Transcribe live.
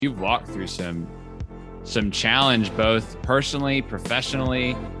You've walked through some challenge, both personally,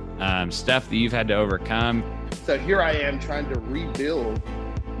 professionally, stuff that you've had to overcome. So here I am trying to rebuild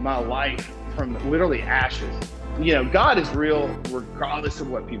my life from literally ashes. You know, God is real regardless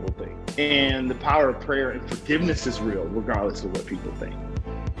of what people think. And the power of prayer and forgiveness is real regardless of what people think.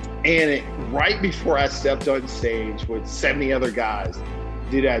 And right before I stepped on stage with 70 other guys,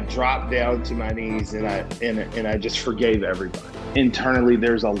 dude, I dropped down to my knees and I just forgave everybody. Internally,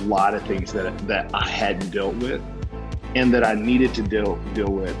 there's a lot of things that I hadn't dealt with and that I needed to deal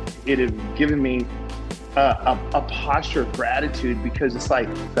with. It had given me a posture of gratitude, because it's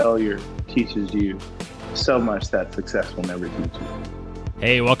like failure teaches you so much that success will never teach you.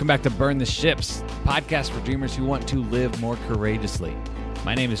 Hey, welcome back to Burn the Ships, podcast for dreamers who want to live more courageously.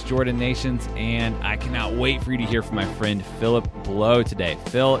 My name is Jordan Nations, and I cannot wait for you to hear from my friend Phillip Blow today.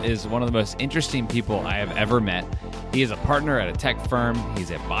 Phil is one of the most interesting people I have ever met. He is a partner at a tech firm. He's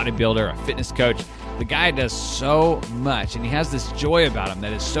a bodybuilder, a fitness coach. The guy does so much, and he has this joy about him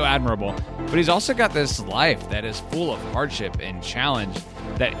that is so admirable. But he's also got this life that is full of hardship and challenge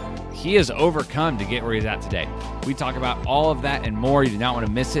that he has overcome to get where he's at today. We talk about all of that and more. You do not want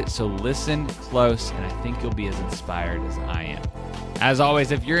to miss it, so listen close, and I think you'll be as inspired as I am. As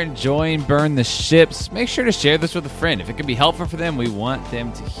always, if you're enjoying Burn the Ships, make sure to share this with a friend. If it can be helpful for them, we want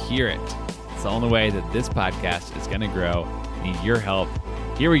them to hear it. It's the only way that this podcast is going to grow. Need your help.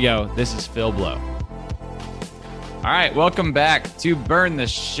 Here we go. This is Phil Blow. All right, welcome back to Burn the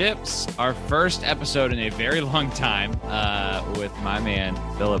Ships, our first episode in a very long time with my man,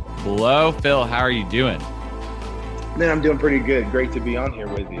 Phillip Blow. Phil, how are you doing? Man, I'm doing pretty good. Great to be on here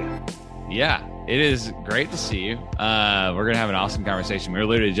with you. Yeah, it is great to see you. We're going to have an awesome conversation. We were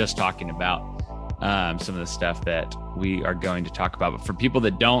literally just talking about some of the stuff that we are going to talk about. But for people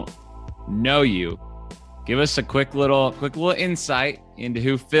that don't know you, give us a quick little insight into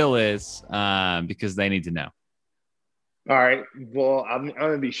who Phil is, because they need to know. All right. Well, I'm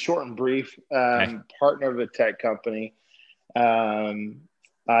going to be short and brief. Okay. Partner of a tech company.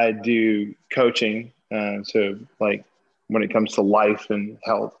 I do coaching. So like when it comes to life and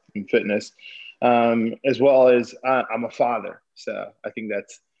health and fitness, as well as I'm a father. So I think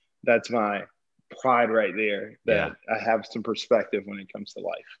that's my pride right there, that I have some perspective when it comes to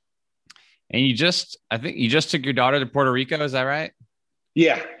life. And I think you just took your daughter to Puerto Rico. Is that right?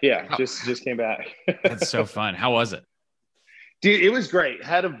 Yeah. Just came back. That's so fun. How was it? Dude, it was great.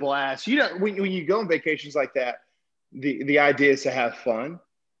 Had a blast. You know, when you go on vacations like that, the idea is to have fun.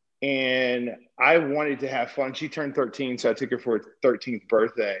 And I wanted to have fun. She turned 13, so I took her for her 13th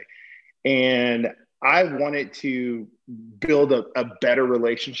birthday. And I wanted to build a better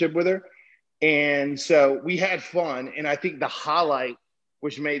relationship with her. And so we had fun. And I think the highlight,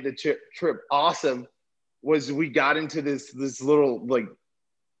 which made the trip awesome, was we got into this little like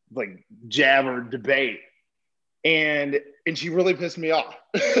jab or debate. And she really pissed me off.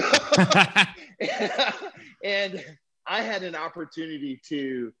 And I had an opportunity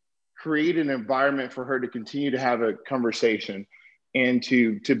to create an environment for her to continue to have a conversation and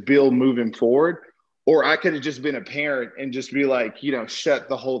to build moving forward. Or I could have just been a parent and just be like, you know, shut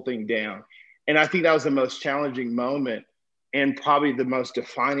the whole thing down. And I think that was the most challenging moment and probably the most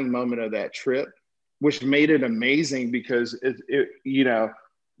defining moment of that trip, which made it amazing, because it you know,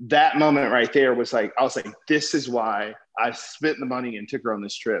 that moment right there was like, I was like, this is why I spent the money and took her on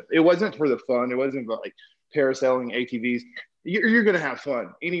this trip. It wasn't for the fun. It wasn't for like parasailing, ATVs. You're going to have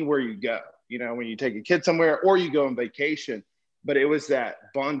fun anywhere you go, you know, when you take a kid somewhere or you go on vacation. But it was that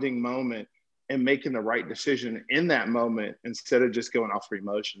bonding moment and making the right decision in that moment instead of just going off for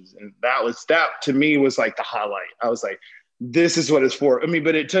emotions. And that to me was like the highlight. I was like, this is what it's for. I mean,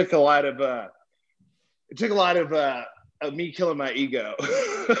 but it took a lot of me killing my ego.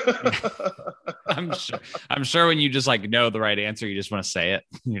 I'm sure when you just like know the right answer, you just want to say it.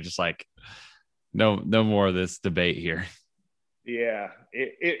 You're just like, no more of this debate here. Yeah,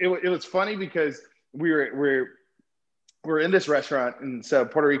 it was funny because we're in this restaurant, and so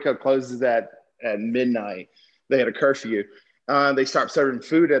Puerto Rico closes at midnight. They had a curfew. They stopped serving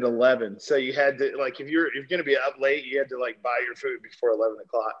food at 11. So you had to, like, if you're going to be up late, you had to like buy your food before 11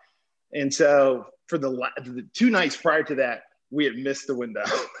 o'clock. And so for the 2 nights prior to that, we had missed the window.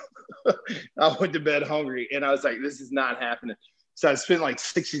 I went to bed hungry, and I was like, this is not happening. So I spent like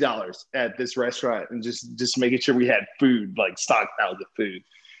 $60 at this restaurant and just making sure we had food, like stockpiled of food.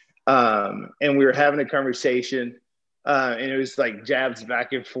 And we were having a conversation, and it was like jabs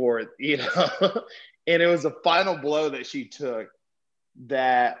back and forth, you know. And it was a final blow that she took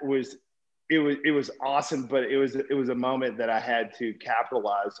that was awesome, but it was a moment that I had to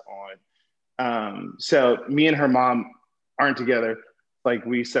capitalize on. So me and her mom aren't together Like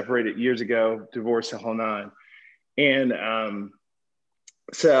we separated years ago, divorced the whole nine. And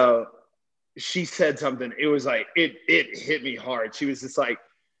so she said something. It was like, it hit me hard. She was just like,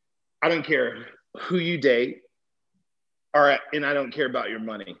 I don't care who you date, and I don't care about your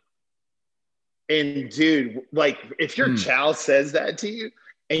money. And dude, like if your child says that to you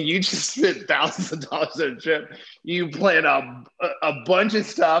and you just spent thousands of dollars on a trip, you plan a bunch of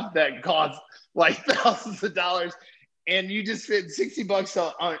stuff that costs like thousands of dollars, and you just spent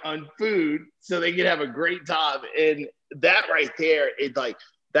 $60 on food so they can have a great time. And that right there, it like,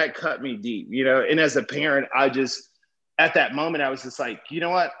 that cut me deep, you know? And as a parent, at that moment, I was just like, you know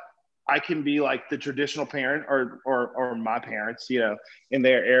what? I can be like the traditional parent or my parents, you know, in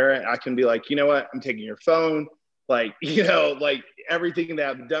their era. I can be like, you know what? I'm taking your phone. Like, you know, like everything that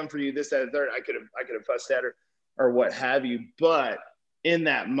I've done for you, this, that, and third, I could have fussed at her or what have you. But in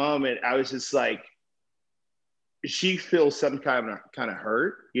that moment, I was just like, she feels some kind of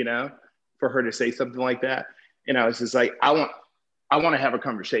hurt, you know, for her to say something like that. And I was just like, I want to have a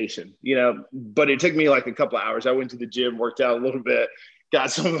conversation, you know, but it took me like a couple of hours. I went to the gym, worked out a little bit, got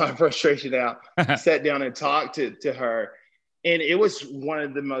some of my frustration out, sat down and talked to her. And it was one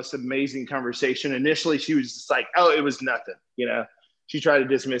of the most amazing conversations. Initially, she was just like, oh, it was nothing. You know, she tried to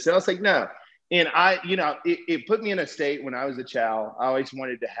dismiss it. I was like, no. And it put me in a state when I was a child. I always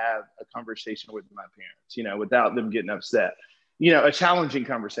wanted to have a conversation with my parents, you know, without them getting upset, you know, a challenging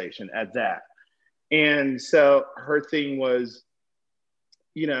conversation at that. And so her thing was,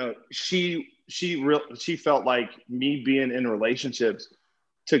 you know, she felt like me being in relationships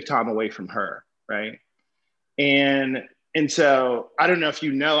took time away from her, right? And so I don't know if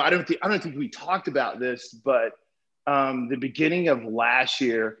you know, I don't think we talked about this, but the beginning of last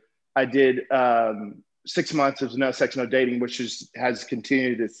year, I did 6 months of no sex, no dating, which has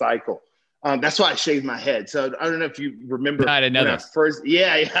continued its cycle. That's why I shaved my head. So I don't know if you remember. No, I didn't know this.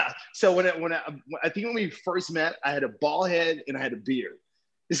 Yeah. So I think when we first met, I had a bald head and I had a beard.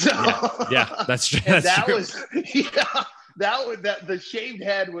 So yeah, that's true. The shaved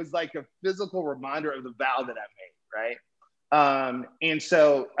head was like a physical reminder of the vow that I made, right? And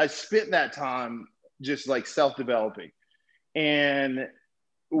so I spent that time just like self-developing, and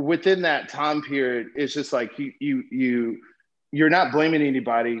within that time period, it's just like you're not blaming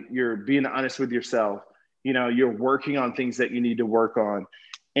anybody. You're being honest with yourself. You know, you're working on things that you need to work on,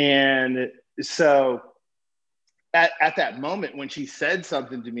 and so. At that moment when she said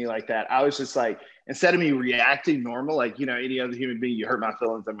something to me like that, I was just like, instead of me reacting normal, like, you know, any other human being, you hurt my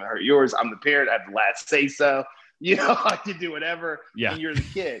feelings, I'm gonna hurt yours. I'm the parent, I have the last say so. You know, I can do whatever, and you're the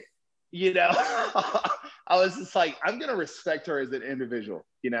kid. You know, I was just like, I'm gonna respect her as an individual.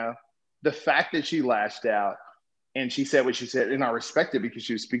 You know, the fact that she lashed out and she said what she said, and I respect it because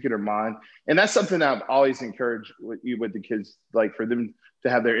she was speaking her mind. And that's something I've always encouraged with the kids, like for them to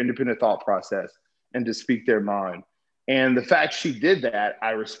have their independent thought process and to speak their mind. And the fact she did that, I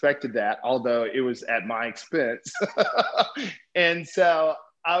respected that, although it was at my expense. And so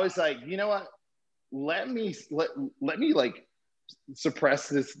I was like, you know what? Let me like suppress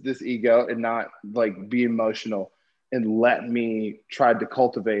this ego and not like be emotional, and let me try to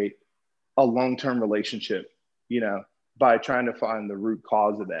cultivate a long-term relationship, you know, by trying to find the root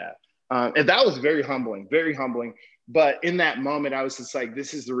cause of that. And that was very humbling, very humbling. But in that moment, I was just like,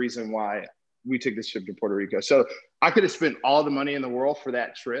 this is the reason why we took this trip to Puerto Rico. So I could have spent all the money in the world for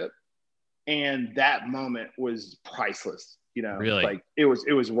that trip, and that moment was priceless. You know, really, like it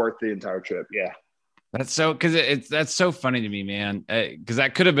was worth the entire trip. Yeah. That's so, that's so funny to me, man. Because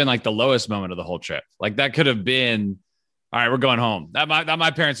that could have been like the lowest moment of the whole trip. Like that could have been, all right, we're going home. That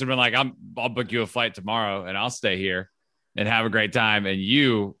my parents would have been like, I'll book you a flight tomorrow and I'll stay here and have a great time. And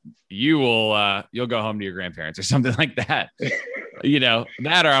you'll go home to your grandparents or something like that. You know,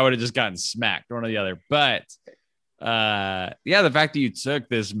 that, or I would have just gotten smacked, one or the other. But the fact that you took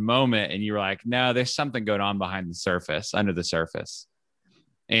this moment and you were like, no, there's something going on behind the surface, under the surface.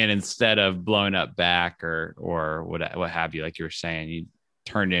 And instead of blowing up back or what have you, like you were saying, you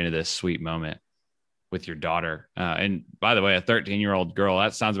turned into this sweet moment with your daughter. And by the way, a 13-year-old girl,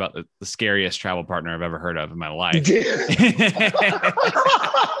 that sounds about the scariest travel partner I've ever heard of in my life. I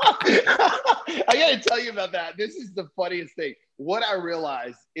got to tell you about that. This is the funniest thing. What I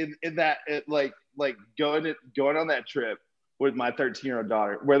realized in that, like going on that trip with my 13-year-old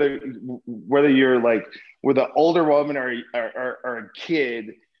daughter, whether you're like with an older woman or a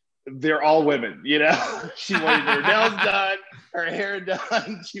kid, they're all women, you know. She wanted her nails done, her hair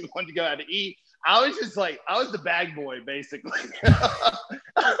done. She wanted to go out to eat. I was just like, I was the bag boy, basically.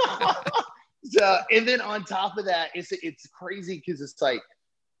 So, and then on top of that, it's crazy because it's like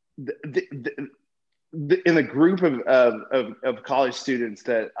in the group of college students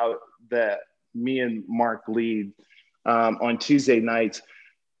that me and Mark lead on Tuesday nights,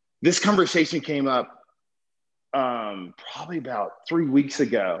 this conversation came up probably about 3 weeks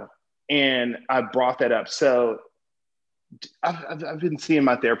ago, and I brought that up. So I've been seeing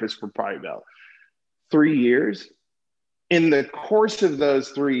my therapist for probably about 3 years. In the course of those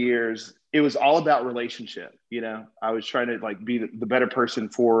 3 years, it was all about relationship. I was trying to like be the better person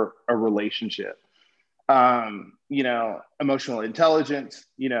for a relationship. Emotional intelligence,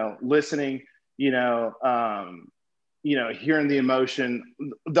 listening, hearing the emotion,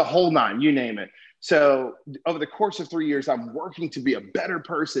 the whole nine, you name it. So over the course of 3 years, I'm working to be a better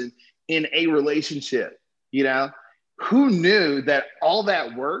person in a relationship. Who knew that all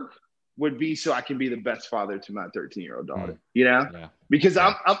that work would be so I can be the best father to my 13-year-old daughter, Yeah. Because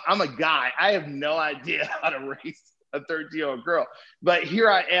I'm a guy. I have no idea how to raise a 13-year-old girl. But here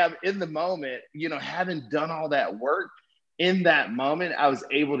I am in the moment, having done all that work. In that moment, I was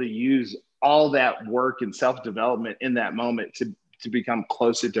able to use all that work and self-development in that moment to become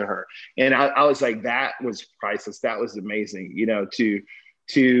closer to her. And I was like, that was priceless. That was amazing,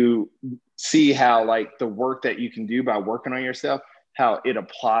 to see how like the work that you can do by working on yourself, how it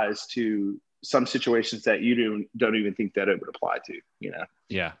applies to some situations that you don't even think that it would apply to,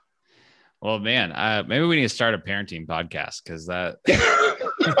 Yeah. Well, man, maybe we need to start a parenting podcast, because that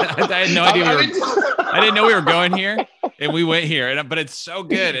I had no idea I didn't know we were going here, and we went here. But it's so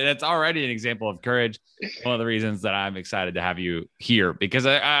good, and it's already an example of courage. One of the reasons that I'm excited to have you here, because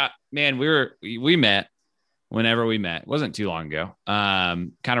man, we met whenever we met. It wasn't too long ago,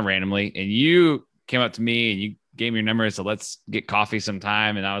 kind of randomly, and you came up to me and you gave me your number, so let's get coffee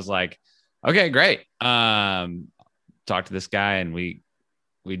sometime. And I was like, okay, great. Talk to this guy, and we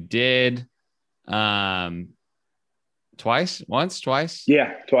did twice.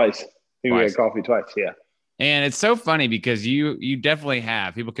 Yeah, twice. We had coffee twice. Yeah. And it's so funny because you definitely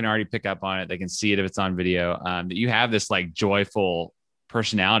have, people can already pick up on it. They can see it if it's on video, that you have this like joyful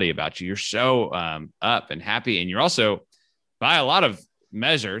personality about you. You're so up and happy. And you're also, by a lot of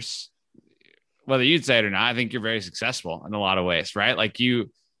measures, whether you'd say it or not, I think you're very successful in a lot of ways, right? Like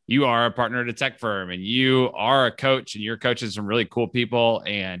you are a partner at a tech firm, and you are a coach, and you're coaching some really cool people,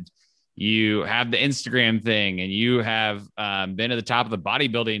 and you have the Instagram thing, and you have been at the top of the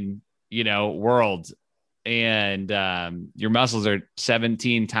bodybuilding, world, and your muscles are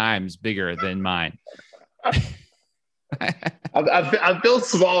 17 times bigger than mine. I feel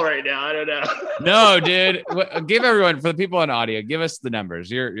small right now. I don't know. No, dude. Give everyone, for the people on audio, give us the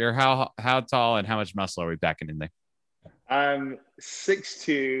numbers. You're how tall and how much muscle are we packing in there? I'm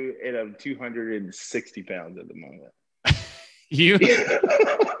 6'2" and I'm 260 pounds at the moment.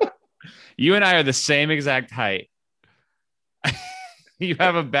 You and I are the same exact height. You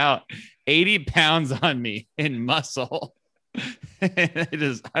have about 80 pounds on me in muscle.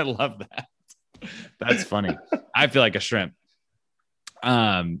 I love that. That's funny. I feel like a shrimp.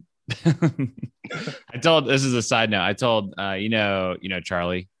 This is a side note. I told,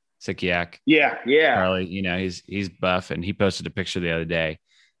 Charlie Sikiak. Yeah. Charlie, he's buff, and he posted a picture the other day,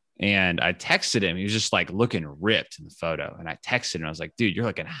 and I texted him. He was just like looking ripped in the photo. And I texted him. I was like, dude, you're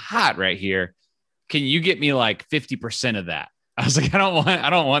looking hot right here. Can you get me like 50% of that? I was like, I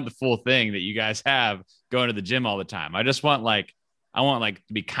don't want the full thing that you guys have going to the gym all the time. I just want to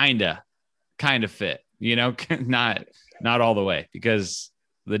be kind of fit, not all the way, because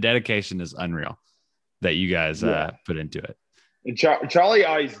the dedication is unreal that you guys put into it. And Charlie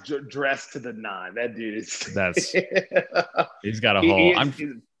always dressed to the nine. That dude is he's got a whole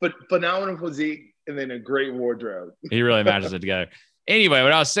phenomenal physique, and then a great wardrobe. He really matches it together. Anyway,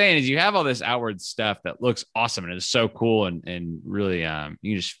 what I was saying is you have all this outward stuff that looks awesome, and it's so cool, and really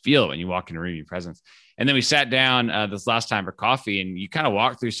you just feel it when you walk in a room, your presence. And then we sat down this last time for coffee, and you kind of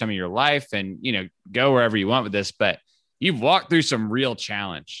walk through some of your life, and go wherever you want with this, but you've walked through some real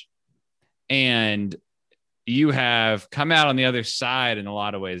challenge, and you have come out on the other side in a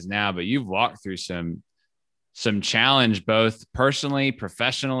lot of ways now, but you've walked through some challenge, both personally,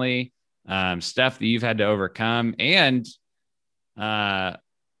 professionally, stuff that you've had to overcome. And there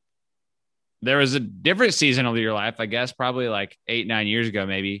was a different season of your life, I guess, probably like 8-9 years ago,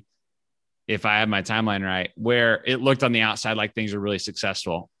 maybe, if I have my timeline right, where it looked on the outside like things were really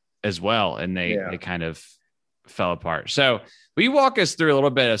successful as well. And they kind of fell apart. So will you walk us through a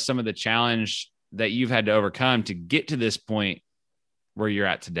little bit of some of the challenge that you've had to overcome to get to this point where you're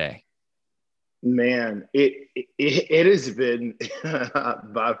at today? Man, it has been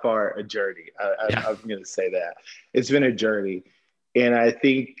by far a journey. I'm going to say that. It's been a journey. And I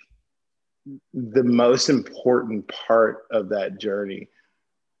think the most important part of that journey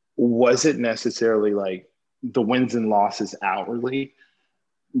wasn't necessarily like the wins and losses outwardly,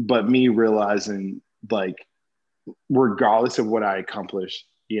 but me realizing like, regardless of what I accomplished,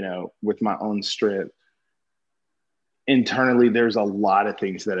 with my own strength, internally, there's a lot of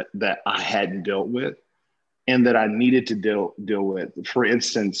things that I hadn't dealt with and that I needed to deal with. For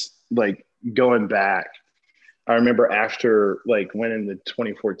instance, like going back, I remember after like winning the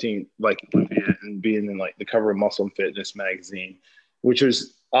 2014 like Olympia and being in like the cover of Muscle and Fitness magazine, which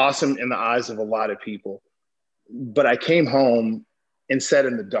was awesome in the eyes of a lot of people. But I came home and sat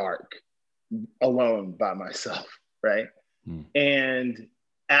in the dark alone by myself, right? And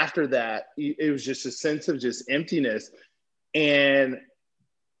after that, it was just a sense of just emptiness. And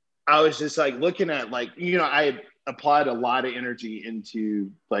I was just like looking at like, I had applied a lot of energy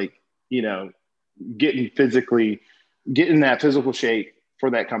into like, getting that physical shape for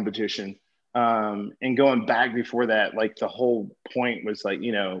that competition. And going back before that, like the whole point was like,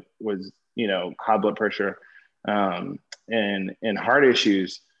 high blood pressure, and heart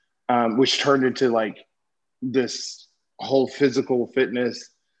issues, which turned into like this whole physical fitness,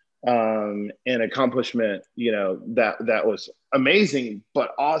 and accomplishment, that was amazing.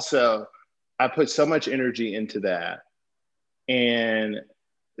 But also I put so much energy into that, and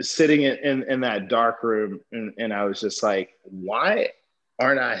sitting in that dark room, and I was just like, why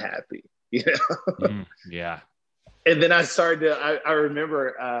aren't I happy? Yeah. And then I started to, I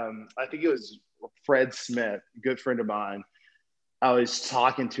remember, I think it was Fred Smith, a good friend of mine. I was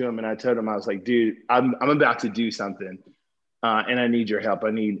talking to him and I told him, I was like, dude, I'm about to do something. And I need your help. I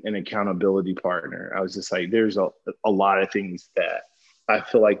need an accountability partner. I was just like, there's a lot of things that I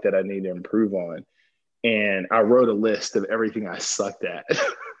feel like that I need to improve on. And I wrote a list of everything I sucked at.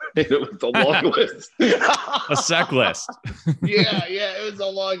 It was a long list. A suck list. Yeah, it was a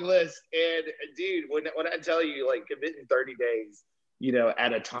long list. And dude, when I tell you, like, committing 30 days,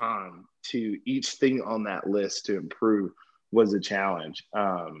 at a time to each thing on that list to improve was a challenge.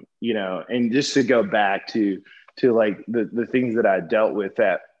 And just to go back to like the things that I dealt with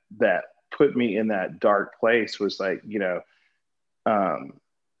that put me in that dark place was like,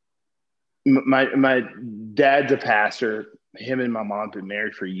 my dad's a pastor. Him and my mom have been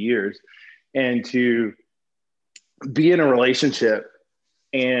married for years, and to be in a relationship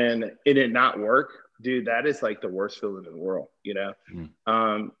and it not work, dude, that is like the worst feeling in the world,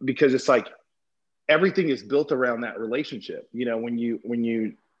 because it's like everything is built around that relationship. When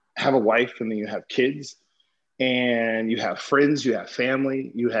you have a wife and then you have kids and you have friends, you have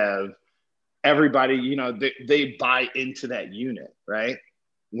family, you have everybody, they buy into that unit, right?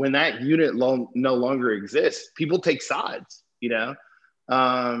 When that unit no longer exists, people take sides, and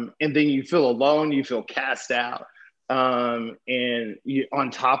then you feel alone, you feel cast out. And on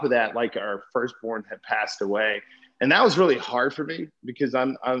top of that, like our firstborn had passed away. And that was really hard for me because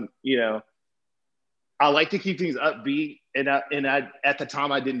I'm I like to keep things upbeat. And I at the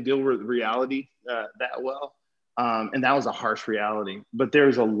time, I didn't deal with reality that well. And that was a harsh reality. But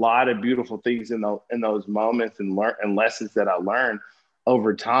there's a lot of beautiful things in those moments and lessons that I learned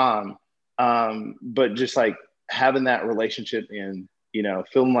over time. But just like having that relationship and,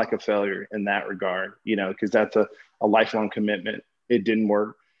 feeling like a failure in that regard, because that's a lifelong commitment. It didn't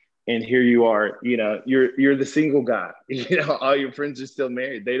work. And here you are, you're the single guy, all your friends are still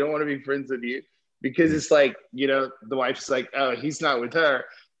married. They don't want to be friends with you because it's like, the wife's like, oh, he's not with her.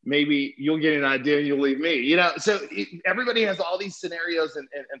 Maybe you'll get an idea and you'll leave me, So everybody has all these scenarios and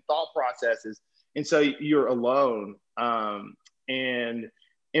thought processes. And so you're alone. And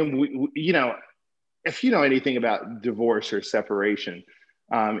we, if you know anything about divorce or separation,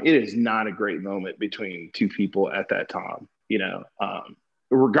 it is not a great moment between two people at that time,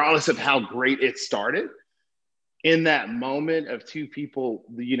 regardless of how great it started. In that moment of two people,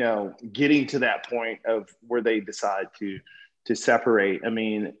 getting to that point of where they decide to separate. I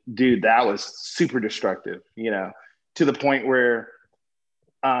mean, dude, that was super destructive, to the point where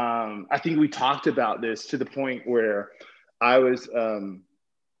I think we talked about this, to the point where I was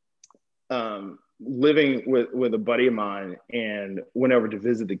living with a buddy of mine and went over to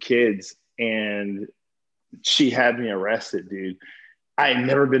visit the kids, and she had me arrested, dude. I had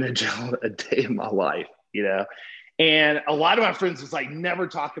never been in jail a day in my life, and a lot of my friends was like, never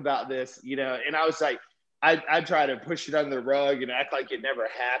talk about this, and I was like, I try to push it under the rug and act like it never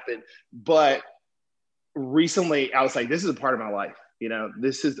happened. But recently I was like, this is a part of my life,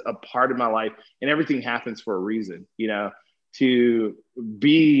 this is a part of my life, and everything happens for a reason, to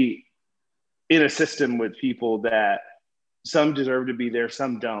be in a system with people that some deserve to be there,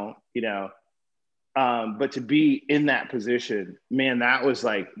 some don't, but to be in that position, man, that was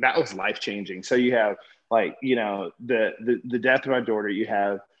life changing. So you have like, the death of my daughter, you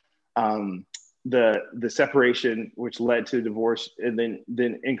have the separation, which led to divorce, and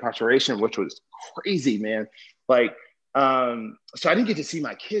then incarceration, which was crazy, man. Like, so I didn't get to see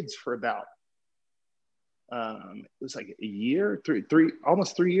my kids for about it was like a year,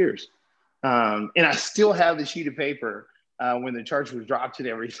 almost 3 years. And I still have the sheet of paper when the charge was dropped and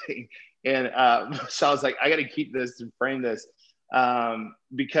everything. And so I was like, I got to keep this and frame this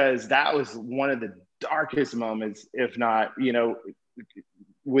because that was one of the darkest moments, if not,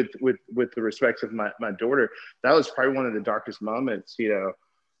 with the respect of my daughter, that was probably one of the darkest moments,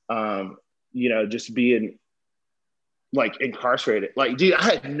 just being like incarcerated. Like, dude, I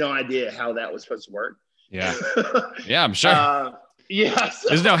had no idea how that was supposed to work. Yeah. Yeah, I'm sure. Yeah. So,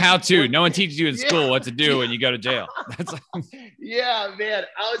 there's no how to. No one teaches you in school what to do when you go to jail. That's yeah, man.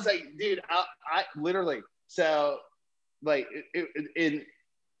 I was like, dude, I literally, so like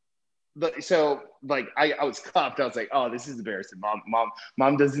I was cuffed. I was like, oh, this is embarrassing.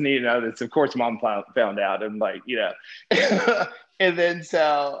 Mom doesn't need to know this. Of course, mom found out. And like, and then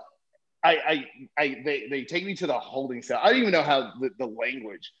so they take me to the holding cell. I don't even know how the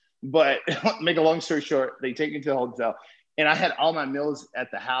language, but make a long story short, they take me to the holding cell. And I had all my meals at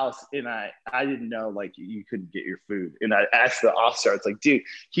the house, and I didn't know, like, you couldn't get your food. And I asked the officer, I was like, dude,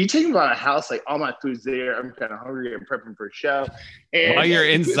 can you take me to my house? Like, all my food's there. I'm kind of hungry. I'm prepping for a show. And while you're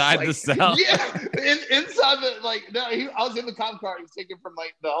inside the cell? Yeah, inside the, like, no, I was in the cop car. He was taken from,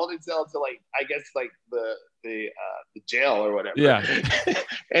 like, the holding cell to, like, I guess, like, the jail or whatever. Yeah.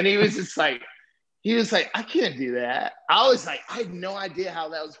 And he was just like, I can't do that. I was like, I had no idea how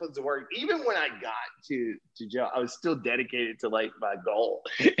that was supposed to work. Even when I got to jail, I was still dedicated to like my goal.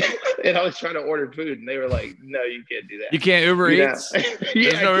 And I was trying to order food, and they were like, no, you can't do that. You can't Uber Eats? Yeah,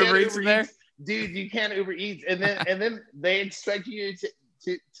 there's no Uber Eats in there? Dude, you can't Uber Eats. And then they expect you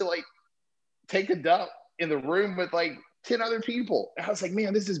to like take a dump in the room with like 10 other people. And I was like,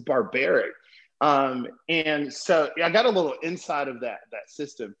 man, this is barbaric. And so I got a little inside of that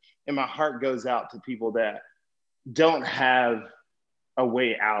system. And my heart goes out to people that don't have a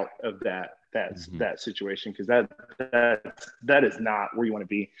way out of that situation, because that is not where you want to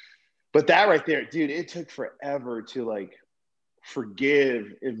be. But that right there, dude, it took forever to like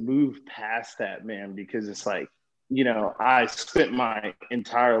forgive and move past that, man, because it's like, I spent my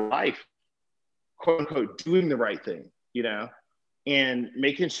entire life, quote unquote, doing the right thing, and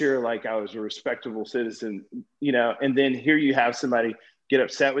making sure like I was a respectable citizen, and then here you have somebody get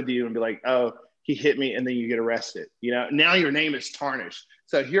upset with you and be like, oh, he hit me, and then you get arrested. Now your name is tarnished.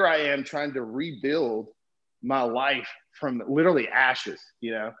 So here I am trying to rebuild my life from literally ashes.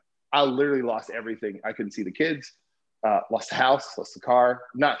 I literally lost everything. I couldn't see the kids, lost the house, lost the car,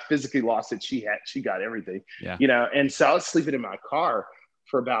 not physically lost it. She got everything, and so I was sleeping in my car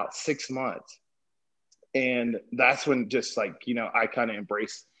for about 6 months. And that's when just like, I kind of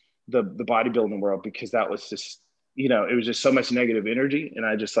embraced the bodybuilding world, because that was just, it was just so much negative energy, and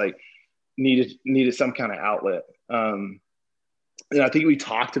I just like needed some kind of outlet. And I think we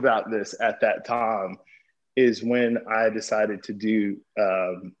talked about this at that time, is when I decided to do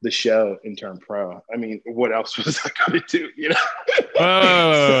the show and turn pro. I mean, what else was I going to do?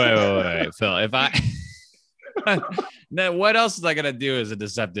 Wait, Phil, if I now, what else is I gonna do is a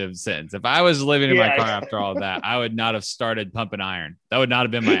deceptive sentence. If I was living in my car after all of that, I would not have started pumping iron. That would not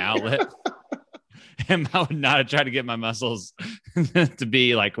have been my outlet. And I would not have tried to get my muscles to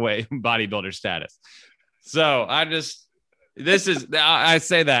be like bodybuilder status. So I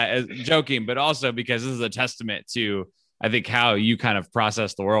say that as joking, but also because this is a testament to, I think, how you kind of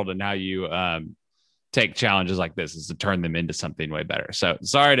process the world and how you take challenges like this, is to turn them into something way better. So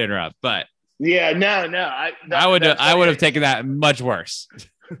sorry to interrupt, but yeah, no. I would have taken that much worse.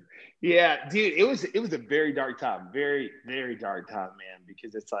 Yeah, dude, it was a very dark time, very, very dark time, man,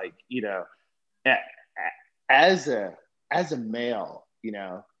 because it's like, as a male,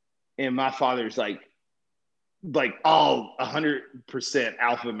 and my father's like all 100%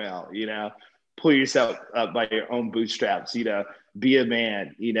 alpha male, pull yourself up by your own bootstraps, be a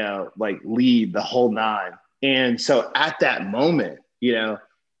man, like lead the whole nine. And so at that moment,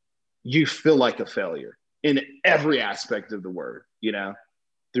 you feel like a failure in every aspect of the word.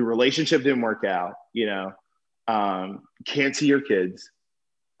 The relationship didn't work out, can't see your kids.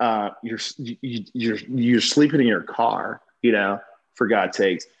 You're sleeping in your car, for God's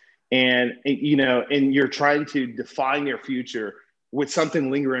sakes. And you're trying to define your future with something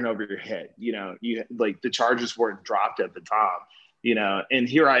lingering over your head. You like, the charges weren't dropped at the time, and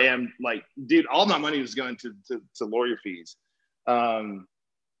here I am, like, dude, all my money was going to lawyer fees.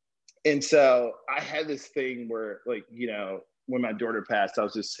 And so I had this thing where, like, when my daughter passed, I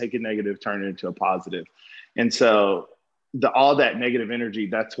was just taking negative, turning it into a positive. And so all that negative energy,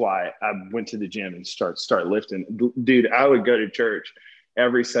 that's why I went to the gym and start lifting. Dude, I would go to church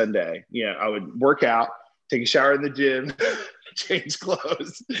every Sunday. You know, I would work out, take a shower in the gym, change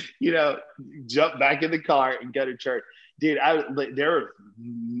clothes, you know, jump back in the car and go to church. Dude, there were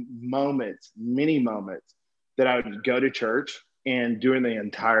moments, many moments that I would go to church, and during the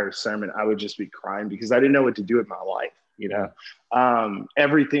entire sermon, I would just be crying because I didn't know what to do with my life. You know,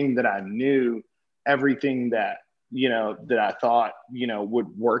 everything that I knew, everything that, you know, that I thought, you know, would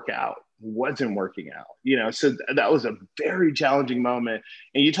work out wasn't working out, you know? So that was a very challenging moment.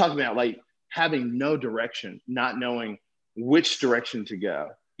 And you talk about like having no direction, not knowing which direction to go,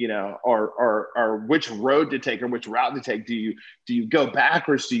 you know, or which road to take or which route to take. Do you go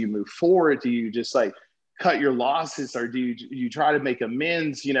backwards? Do you move forward? Do you just like cut your losses, or do you try to make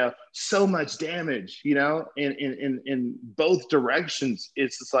amends? You know, so much damage, you know, in both directions.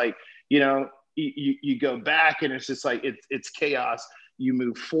 It's just like, you know, you go back and it's just like, it's chaos. You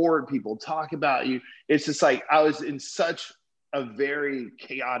move forward, people talk about you. It's just like, I was in such a very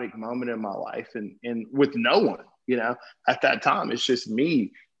chaotic moment in my life, and with no one, you know, at that time. It's just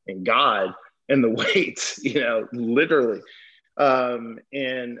me and God and the weights, you know, literally.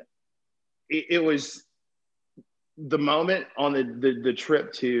 And it was the moment on the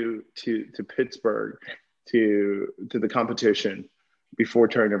trip to Pittsburgh to the competition before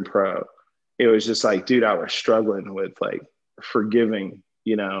turning pro. It was just like, dude, I was struggling with like forgiving,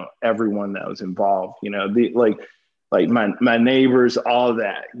 you know, everyone that was involved, you know, like my neighbors, all of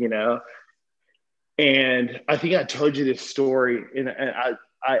that, you know. And I think I told you this story, and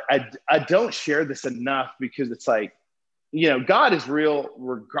I don't share this enough because it's like, you know, God is real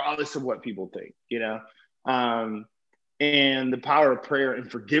regardless of what people think, you know. And the power of prayer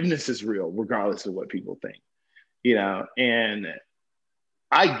and forgiveness is real regardless of what people think, you know. And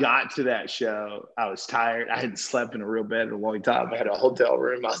I got to that show. I was tired. I hadn't slept in a real bed in a long time. I had a hotel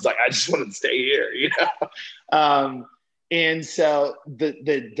room. I was like, I just want to stay here, you know? And so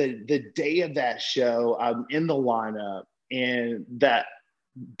the day of that show, I'm in the lineup, and that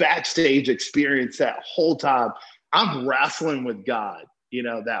backstage experience, that whole time, I'm wrestling with God, you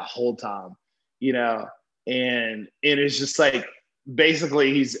know, that whole time, you know, and it is just like,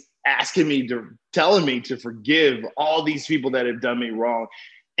 basically he's telling me to forgive all these people that have done me wrong.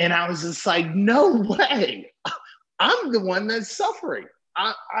 And I was just like, no way. I'm the one that's suffering.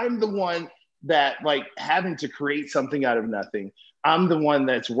 I'm the one that like having to create something out of nothing. I'm the one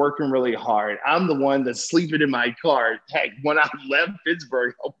that's working really hard. I'm the one that's sleeping in my car. Heck, when I left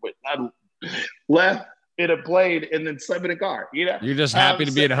Pittsburgh, I left in a plane and then slept in a car, you know? You're just happy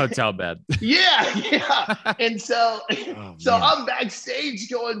to be in a hotel bed. Yeah. And so I'm backstage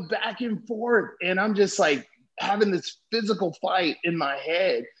going back and forth, and I'm just like having this physical fight in my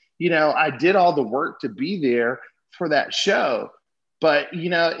head. You know, I did all the work to be there for that show, but you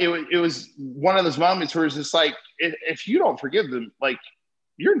know, it was one of those moments where it's just like, if you don't forgive them, like,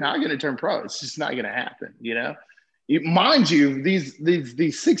 you're not going to turn pro. It's just not going to happen, you know? Mind you,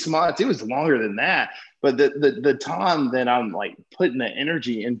 these 6 months, it was longer than that. But the time that I'm like putting the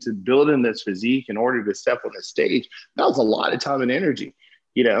energy into building this physique in order to step on the stage, that was a lot of time and energy,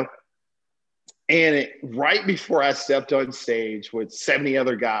 you know? And right before I stepped on stage with 70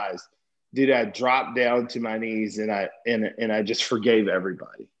 other guys, dude, I dropped down to my knees and I just forgave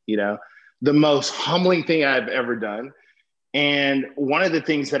everybody, you know? The most humbling thing I've ever done. And one of the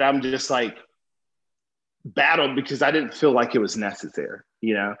things that I'm just like battled, because I didn't feel like it was necessary,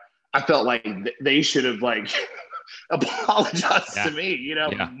 you know? I felt like they should have like apologized to me, you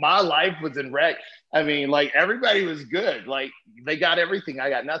know? Yeah. My life was in wreck. I mean, like, everybody was good. Like, they got everything. I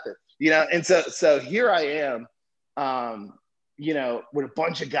got nothing, you know? And so here I am, you know, with a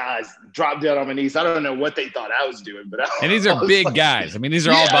bunch of guys, dropped down on my knees. I don't know what they thought I was doing, but and these are big guys. I mean, these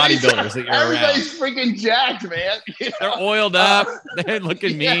are all bodybuilders that you're everybody's around. Freaking jacked, man. You know? They're oiled up. They're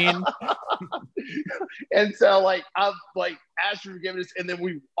looking mean. And so like, I'm like, ask for forgiveness, and then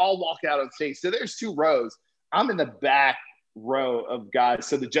we all walk out on stage. So there's 2 rows. I'm in the back row of guys.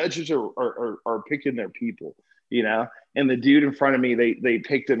 So the judges are picking their people, you know, and the dude in front of me, they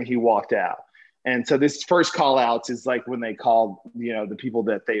picked him, he walked out. And so this first call outs is like when they call, you know, the people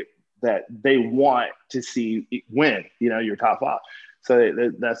that they want to see win, you know, your top 5.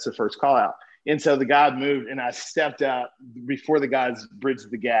 So that's the first call out. And so the guy moved, and I stepped out before the guys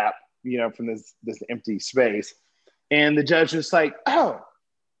bridged the gap, you know, from this empty space. And the judge was like, oh,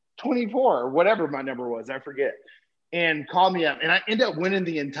 24 or whatever my number was, I forget, and called me up, and I ended up winning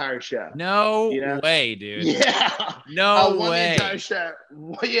the entire show. No, you know? Way, dude. Yeah. No I won way. The entire show.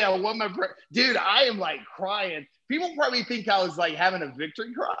 Yeah, I won dude, I am like crying. People probably think I was like having a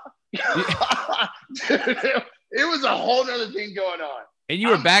victory cry. Dude, It was a whole nother thing going on. And you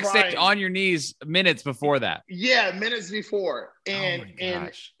were backstage on your knees minutes before that. Yeah, minutes before. And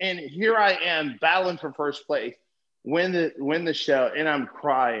here I am battling for first place, win the show, and I'm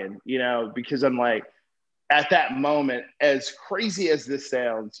crying, you know, because I'm like, at that moment, as crazy as this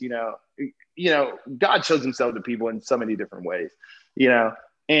sounds, you know, God shows himself to people in so many different ways, you know.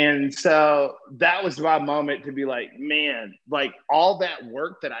 And so that was my moment to be like, man, like all that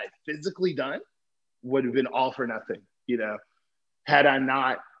work that I physically done would have been all for nothing, you know, had I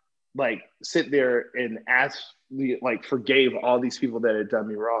not like sit there and forgave all these people that had done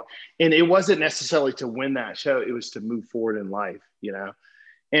me wrong. And it wasn't necessarily to win that show. It was to move forward in life, you know?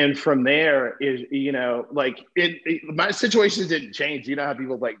 And from there is, you know, like my situations didn't change. You know how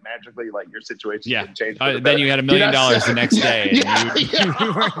people like magically, like your situation didn't change. Then you had $1 million the next day.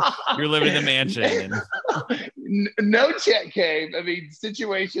 You're living in the mansion. And no check came. I mean,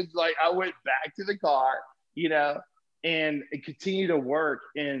 situations like I went back to the car, you know, and continued to work.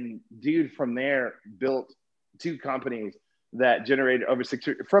 And dude, from there built 2 companies that generated over 6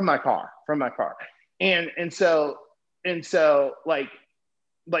 from my car. And so like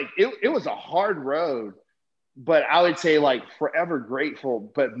it was a hard road, but I would say like forever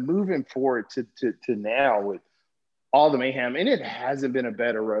grateful, but moving forward to now with all the mayhem, and it hasn't been a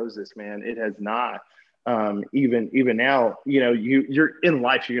bed of roses, man. It has not. Even now, you know, you're in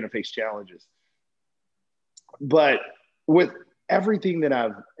life, you're going to face challenges, but with everything that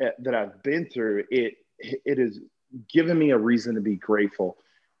I've been through, it has given me a reason to be grateful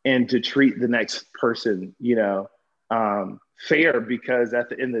and to treat the next person, you know, fair, because at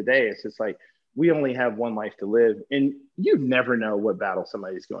the end of the day, it's just like, we only have one life to live, and you never know what battle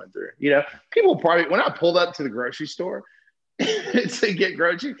somebody's going through. You know, people probably, when I pulled up to the grocery store to get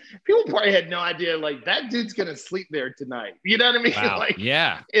groceries, people probably had no idea, like, that dude's going to sleep there tonight. You know what I mean? Wow. Like,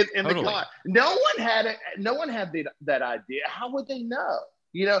 yeah. In totally. the car. No one had it. No one had that idea. How would they know?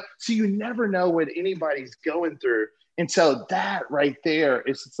 You know, so you never know what anybody's going through. And so that right there,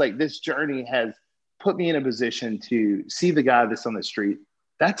 it's like this journey has put me in a position to see the guy that's on the street.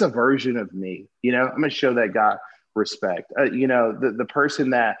 That's a version of me. You know, I'm going to show that guy respect. You know, the person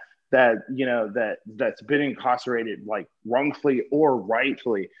you know, that's been incarcerated, like wrongfully or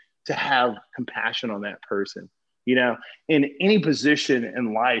rightfully, to have compassion on that person. You know, in any position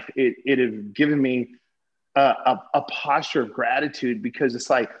in life, it has given me a posture of gratitude, because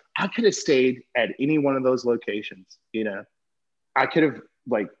it's like, I could have stayed at any one of those locations. You know, I could have,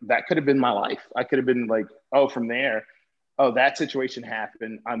 like, that could have been my life. I could have been like, oh, from there, oh, that situation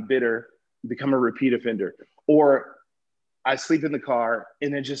happened, I'm bitter, become a repeat offender. Or I sleep in the car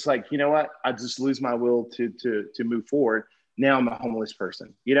and then just like, you know what? I just lose my will to move forward. Now I'm a homeless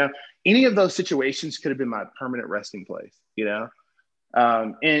person. You know, any of those situations could have been my permanent resting place, you know?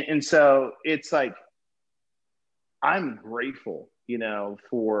 And so it's like, I'm grateful, you know,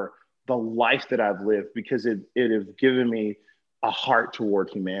 for the life that I've lived, because it has given me a heart toward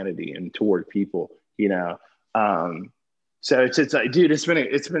humanity and toward people, you know? So it's like, dude, it's been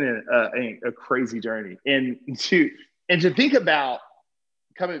a crazy journey. And to think about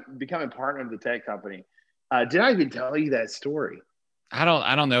becoming partner of the tech company. Did I even tell you that story? I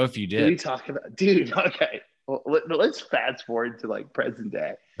don't know if you did. Did we talk about, dude? Okay. Well, let's fast forward to like present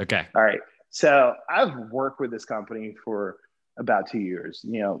day. Okay. All right. So I've worked with this company for about 2 years.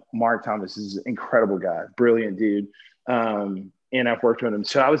 You know, Mark Thomas is an incredible guy, brilliant dude. And I've worked with him.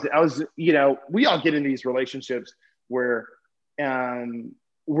 So I was, you know, we all get in these relationships where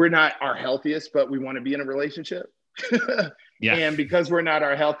we're not our healthiest, but we want to be in a relationship. Yeah. And because we're not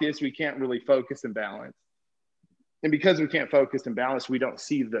our healthiest, we can't really focus and balance. And because we can't focus and balance, we don't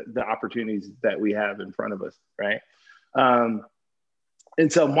see the opportunities that we have in front of us, right?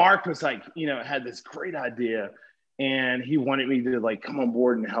 And so Mark was like, you know, had this great idea, and he wanted me to like come on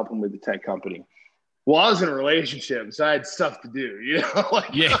board and help him with the tech company. Well, I was in a relationship, so I had stuff to do, you know,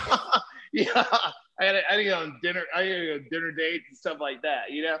 like, yeah. Yeah, I had to go on dinner dates and stuff like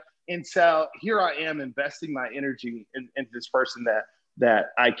that, you know? And so here I am investing my energy into this person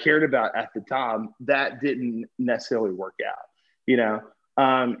that I cared about at the time. That didn't necessarily work out, you know?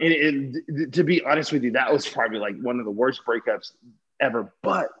 And to be honest with you, that was probably like one of the worst breakups ever,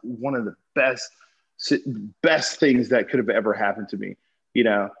 but one of the best things that could have ever happened to me, you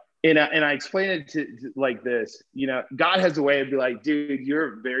know? And I explain it to like this, you know, God has a way of be like, dude,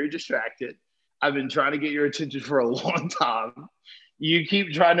 you're very distracted. I've been trying to get your attention for a long time. You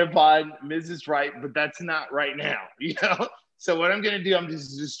keep trying to find Mrs. Right, but that's not right now, you know? So what I'm going to do, I'm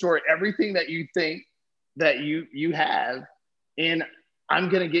just destroy everything that you think that you have, and I'm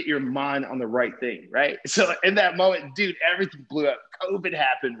going to get your mind on the right thing, right? So in that moment, dude, everything blew up. COVID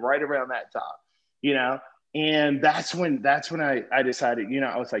happened right around that time, you know? And that's when I decided,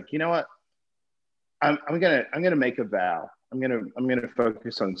 I was like, you know what, I'm gonna make a vow. I'm gonna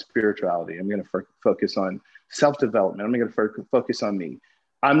focus on spirituality. I'm gonna focus on self-development. I'm gonna focus on me.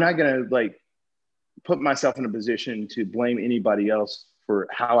 I'm not gonna like put myself in a position to blame anybody else for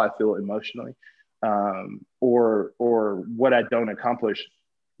how I feel emotionally, or what I don't accomplish.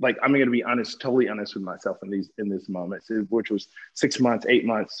 Like, I'm going to be honest, totally honest with myself in this moment, which was 6 months, 8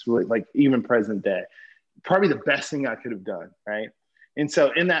 months, like even present day, probably the best thing I could have done. Right. And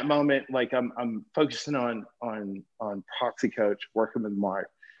so in that moment, like I'm focusing on Proxy Coach, working with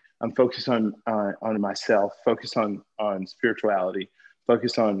Mark. I'm focused on myself, focused on spirituality,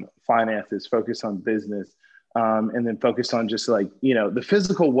 focused on finances, focused on business, and then focused on just like, the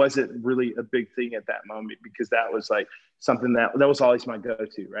physical wasn't really a big thing at that moment, because that was like something that was always my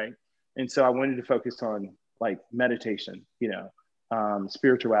go-to, right? And so I wanted to focus on like meditation,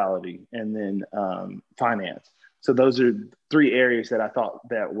 spirituality, and then finance. So those are 3 areas that I thought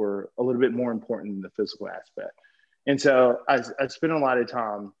that were a little bit more important than the physical aspect. And so I spent a lot of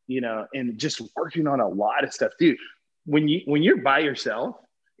time, and just working on a lot of stuff, dude. When you're by yourself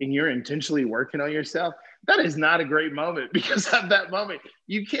and you're intentionally working on yourself, that is not a great moment, because at that moment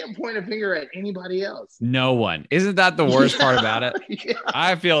you can't point a finger at anybody else. No one. Isn't that the worst part about it? Yeah.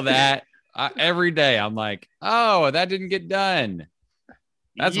 I feel that every day. I'm like, oh, that didn't get done.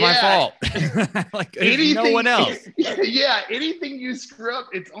 That's my fault. Like, there's no one else. Yeah, anything you screw up,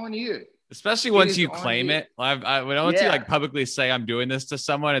 it's on you. Especially once you claim it. Once you like publicly say I'm doing this to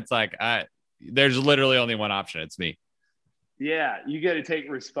someone, it's like there's literally only one option. It's me. Yeah, you got to take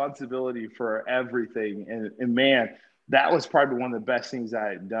responsibility for everything. And man, that was probably one of the best things I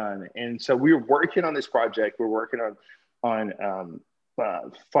had done. And so we were working on this project. We're working on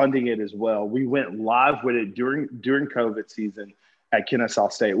funding it as well. We went live with it during COVID season at Kennesaw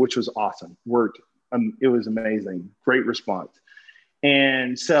State, which was awesome. It was amazing. Great response.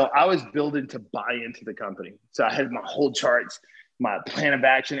 And so I was building to buy into the company. So I had my whole charts, my plan of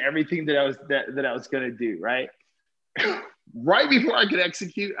action, everything that I was going to do, right? Right before I could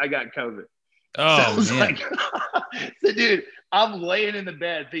execute, I got COVID. Oh, so man. So dude, I'm laying in the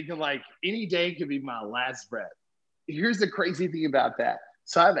bed thinking like any day could be my last breath. Here's the crazy thing about that.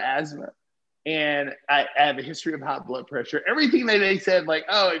 So I have asthma, and I have a history of high blood pressure. Everything that they said, like,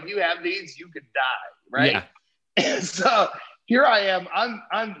 oh, if you have these, you could die, right? Yeah. And so here I am.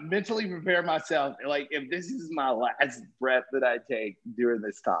 I'm mentally preparing myself. Like, if this is my last breath that I take during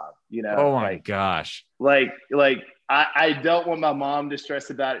this time, Oh my gosh. Like I don't want my mom to stress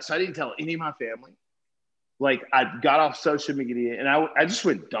about it. So I didn't tell any of my family. Like, I got off social media and I just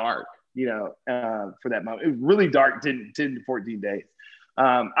went dark, for that moment. It was really dark, 10 to 14 days.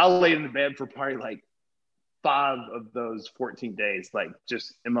 I laid in the bed for probably like 5 of those 14 days, like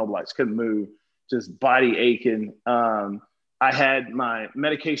just immobilized, couldn't move, just body aching. I had my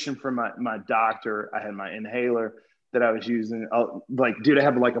medication from my doctor. I had my inhaler that I was using. Dude, I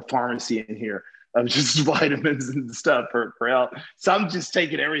have like a pharmacy in here of just vitamins and stuff for health. So I'm just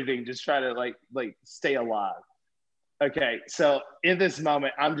taking everything, just trying to like stay alive. Okay. So in this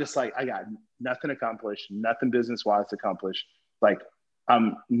moment, I'm just like, I got nothing accomplished, nothing business-wise accomplished. Like,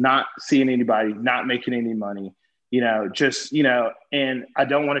 I'm not seeing anybody, not making any money, and I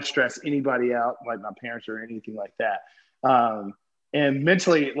don't want to stress anybody out, like my parents or anything like that. And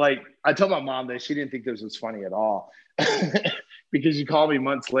mentally, like, I told my mom that she didn't think this was funny at all because she called me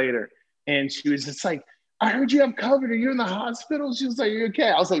months later and she was just like, I heard you have COVID. Are you in the hospital? She was like, you okay?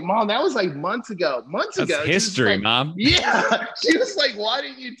 I was like, Mom, that was like months ago. That's history, like, Mom. Yeah. She was like, why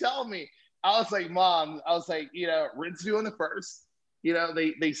didn't you tell me? I was like, Mom, rent's due on the 1st.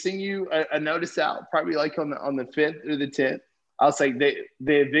 They sing you a notice out probably like on the 5th or the 10th. I was like, they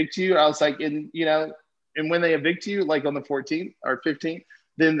evict you. I was like, and when they evict you, like on the 14th or 15th,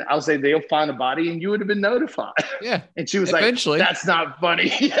 then I'll say they'll find a body and you would have been notified. Yeah. And she was eventually. like, that's not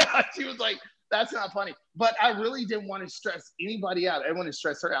funny. Yeah. She was like, that's not funny. But I really didn't want to stress anybody out. I didn't want to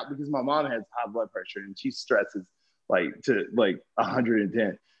stress her out because my mom has high blood pressure and she stresses to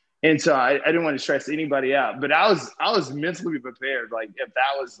 110. And so I didn't want to stress anybody out, but I was mentally prepared. Like, if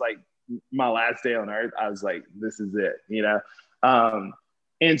that was like my last day on earth, I was like, this is it,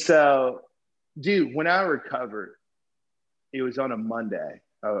 And so, dude, when I recovered, it was on a Monday.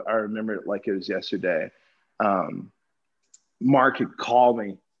 I remember it like it was yesterday. Mark had called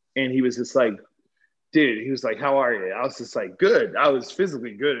me and he was just like, dude, he was like, how are you? I was just like, good. I was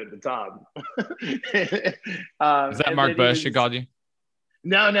physically good at the time. Is that Mark Bush who called you?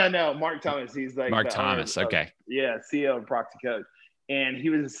 No. Mark Thomas. He's like Mark Thomas. Okay. Yeah. CEO of Proxy Coach. And he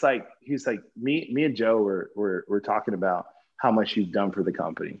was like, me and Joe were talking about how much you've done for the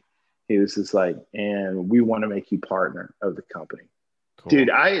company. He was just like, and we want to make you partner of the company. Cool. Dude,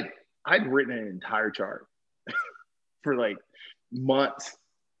 I'd written an entire chart for like months,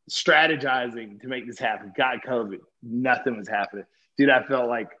 strategizing to make this happen. Got COVID, nothing was happening. Dude, I felt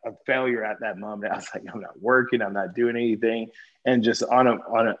like a failure at that moment. I was like, I'm not working, I'm not doing anything. And just on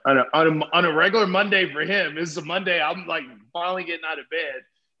a regular Monday for him, this is a Monday, I'm like finally getting out of bed,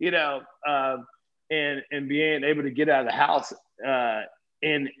 you know, and being able to get out of the house.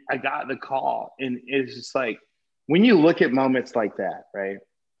 And I got the call, and it's just like, when you look at moments like that, right?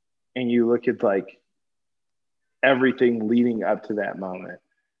 And you look at like everything leading up to that moment,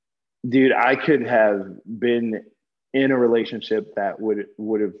 dude, I could have been in a relationship that would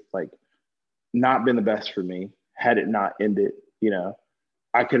have like not been the best for me had it not ended. You know,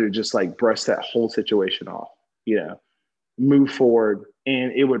 I could have just like brushed that whole situation off, you know, move forward,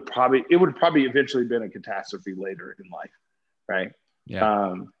 and it would probably eventually been a catastrophe later in life, right?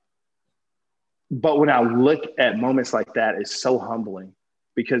 Yeah. But when I look at moments like that, it's so humbling,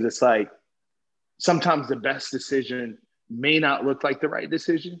 because it's like sometimes the best decision may not look like the right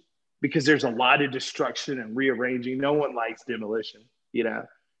decision, because there's a lot of destruction and rearranging. No one likes demolition, you know.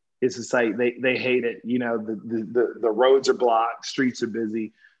 It's just like they hate it. You know, the roads are blocked, streets are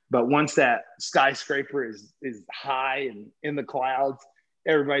busy. But once that skyscraper is high and in the clouds,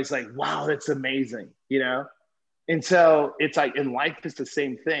 everybody's like, wow, that's amazing, you know? And so it's like in life, it's the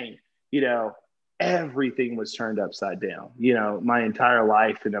same thing, you know, everything was turned upside down, you know, my entire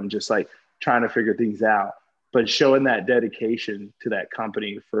life. And I'm just like trying to figure things out, but showing that dedication to that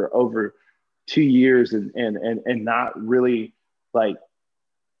company for over 2 years and not really like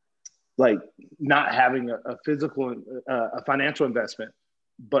not having a physical, a financial investment,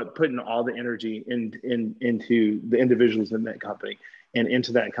 but putting all the energy into the individuals in that company and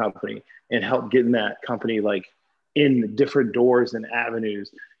into that company, and help getting that company like in different doors and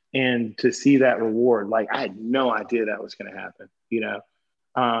avenues, and to see that reward. Like, I had no idea that was going to happen, you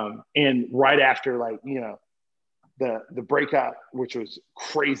know? And right after, like, you know, the breakout, which was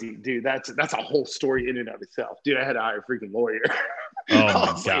crazy, dude, that's a whole story in and of itself, dude. I had to hire a freaking lawyer. Oh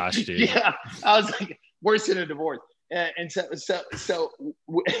my gosh, like, dude. Yeah. I was like, worse than a divorce. And so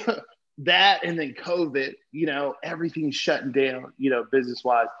that, and then COVID, you know, everything's shutting down, you know, business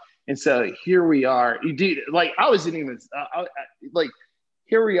wise. And so here we are, dude, like I wasn't even like,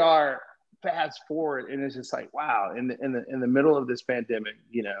 here we are, fast forward, and it's just like, wow, in the middle of this pandemic,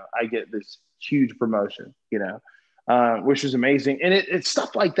 you know, I get this huge promotion, you know, which is amazing. And it's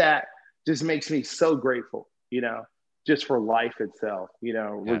stuff like that just makes me so grateful, you know, just for life itself, you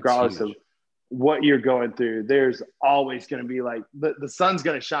know, regardless of what you're going through, there's always going to be like the sun's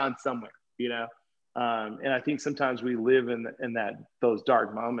going to shine somewhere, you know? And I think sometimes we live in those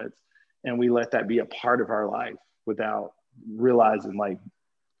dark moments, and we let that be a part of our life without realizing like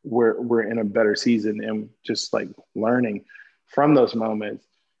we're in a better season, and just like learning from those moments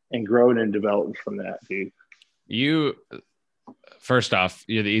and growing and developing from that, dude. You, first off,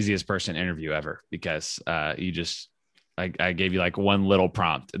 you're the easiest person to interview ever, because you just, I gave you like one little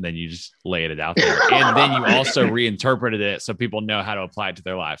prompt, and then you just laid it out there. And then you also reinterpreted it so people know how to apply it to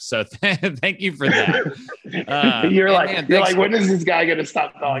their life. So thank you for that. You're like, when is this guy going to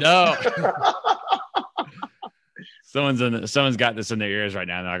stop talking? No. Someone's got this in their ears right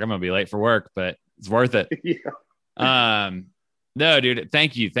now. They're like, I'm going to be late for work, but it's worth it. Yeah. No, dude,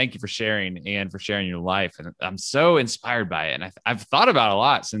 thank you. Thank you for sharing, and for sharing your life. And I'm so inspired by it. And I've thought about it a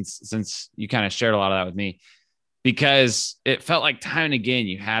lot since you kind of shared a lot of that with me, because it felt like time and again,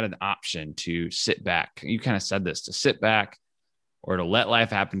 you had an option to sit back. You kind of said this, to sit back, or to let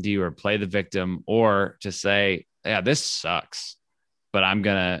life happen to you, or play the victim, or to say, yeah, this sucks, but I'm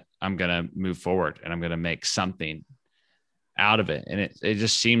going to move forward, and I'm going to make something out of it. And it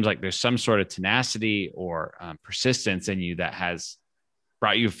just seems like there's some sort of tenacity or persistence in you that has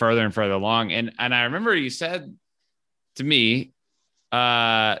brought you further and further along. And I remember you said to me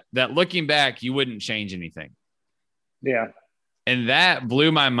that looking back, you wouldn't change anything. Yeah. And that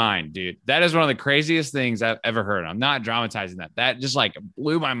blew my mind, dude. That is one of the craziest things I've ever heard. I'm not dramatizing that. That just like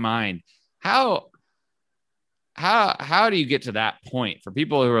blew my mind. How do you get to that point for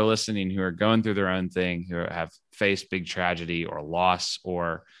people who are listening, who are going through their own thing, who have faced big tragedy or loss,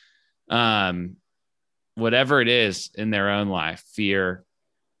 or whatever it is in their own life, fear,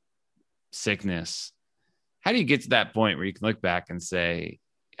 sickness? How do you get to that point where you can look back and say,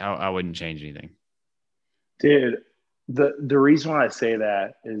 I wouldn't change anything? Dude, the reason why I say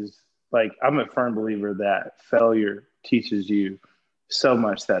that is, like, I'm a firm believer that failure teaches you so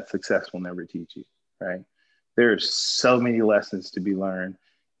much that success will never teach you, right? There's so many lessons to be learned,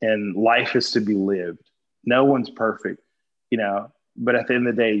 and life is to be lived. No one's perfect. You know, But at the end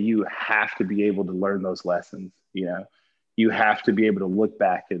of the day, you have to be able to learn those lessons. You have to be able to look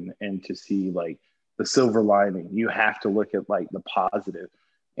back and to see like the silver lining. You have to look at like the positive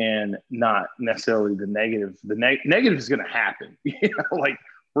and not necessarily the negative. The negative is going to happen. Like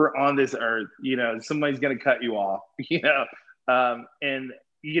we're on this earth, somebody's going to cut you off, and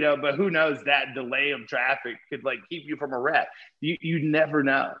but who knows, that delay of traffic could like keep you from a wreck. You never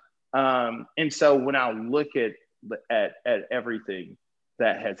know. And so when I look at everything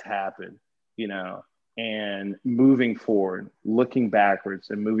that has happened, and moving forward, looking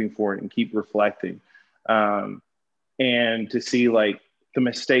backwards and moving forward and keep reflecting, and to see like the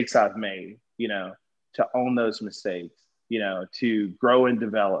mistakes I've made, to own those mistakes, to grow and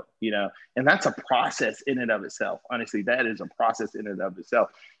develop, and that's a process in and of itself. Honestly, that is a process in and of itself.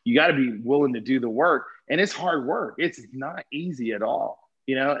 You got to be willing to do the work, and it's hard work. It's not easy at all,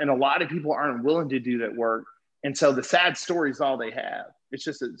 and a lot of people aren't willing to do that work. And so the sad story is all they have. It's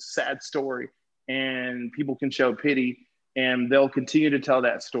just a sad story, and people can show pity and they'll continue to tell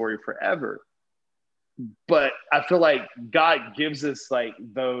that story forever. But I feel like God gives us like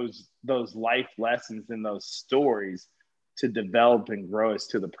those life lessons and those stories to develop and grow us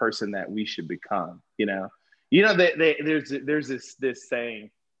to the person that we should become. There's this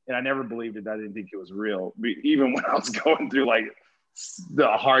saying, and I never believed it. I didn't think it was real. Even when I was going through like the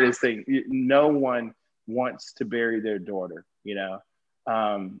hardest thing, no one wants to bury their daughter,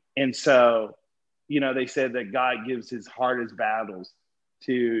 and so, they said that God gives his hardest battles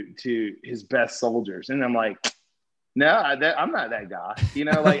to his best soldiers. And I'm like, no, I'm not that guy.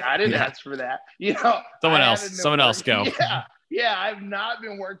 Like I didn't ask for that. Someone else go. Yeah. I've not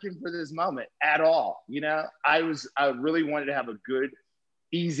been working for this moment at all. I really wanted to have a good,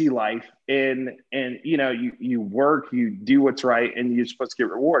 easy life. And you work, you do what's right, and you're supposed to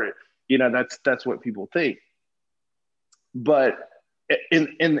get rewarded. That's what people think. But at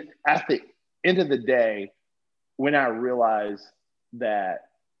the end of the day, when I realized that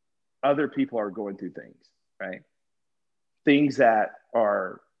other people are going through things, right? Things that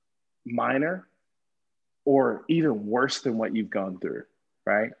are minor or even worse than what you've gone through,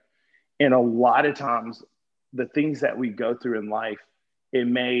 right? And a lot of times, the things that we go through in life, it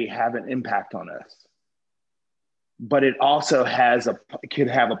may have an impact on us, but it also could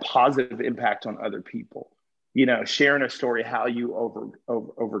have a positive impact on other people. Sharing a story, how you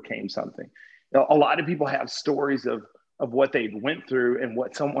overcame something. A lot of people have stories of what they went through and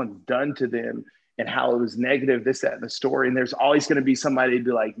what someone's done to them and how it was negative, this, that, and the story. And there's always going to be somebody to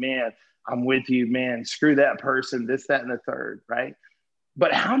be like, man, I'm with you, man, screw that person, this, that, and the third, right?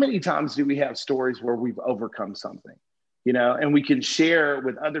 But how many times do we have stories where we've overcome something, and we can share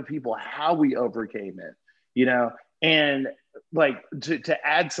with other people how we overcame it, and like to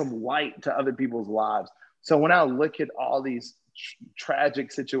add some light to other people's lives. So when I look at all these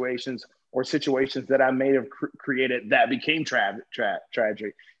tragic situations or situations that I may have created that became tragic,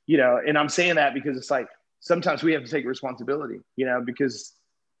 and I'm saying that because it's like, sometimes we have to take responsibility, because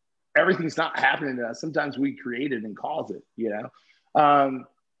everything's not happening to us. Sometimes we create it and cause it,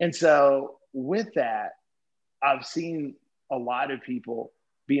 and so with that, I've seen a lot of people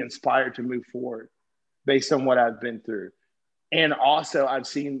be inspired to move forward based on what I've been through. And also I've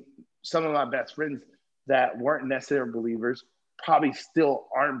seen some of my best friends that weren't necessarily believers, probably still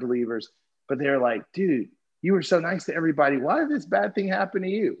aren't believers, but they're like, dude, you were so nice to everybody. Why did this bad thing happen to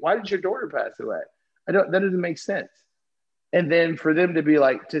you? Why did your daughter pass away? That doesn't make sense. And then for them to be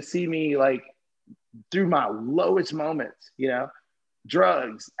like, to see me like through my lowest moments,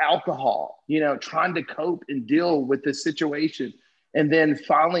 drugs, alcohol, trying to cope and deal with this situation. And then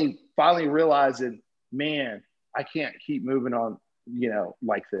finally realizing, man, I can't keep moving on,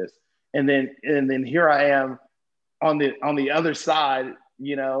 like this. And then here I am on the other side,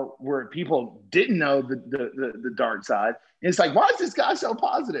 where people didn't know the dark side. And it's like, why is this guy so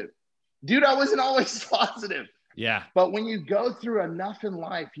positive? Dude, I wasn't always positive. Yeah. But when you go through enough in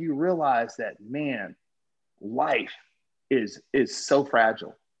life, you realize that, man, life is so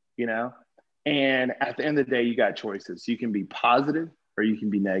fragile, and at the end of the day, you got choices. You can be positive or you can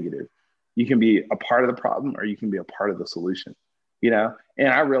be negative. You can be a part of the problem or you can be a part of the solution, and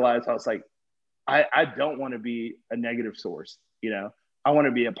I realized, I was like, I don't want to be a negative source. I want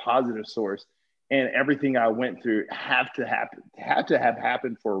to be a positive source, and everything I went through have to have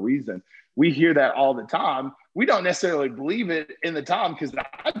happened for a reason. We hear that all the time. We don't necessarily believe it in the time, because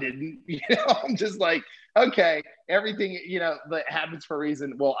I didn't, I'm just like, okay, everything, that happens for a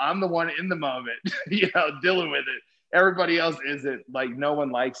reason. Well, I'm the one in the moment, dealing with it. Everybody else isn't. Like, no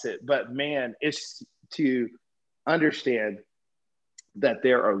one likes it. But man, it's to understand that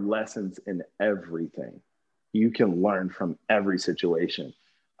there are lessons in everything. you can learn from every situation.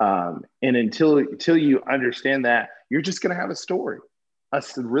 And until you understand that, you're just going to have a story, a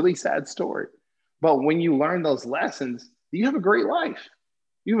really sad story. But when you learn those lessons, you have a great life.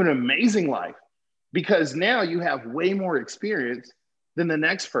 You have an amazing life, because now you have way more experience than the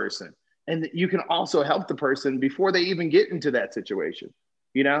next person. And you can also help the person before they even get into that situation,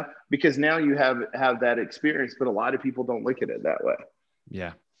 because now you have that experience, but a lot of people don't look at it that way.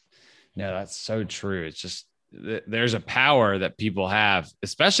 Yeah. No, that's so true. It's just, there's a power that people have,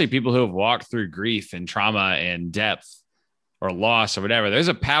 especially people who have walked through grief and trauma and depth or loss or whatever. There's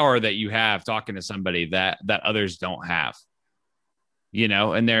a power that you have talking to somebody that others don't have,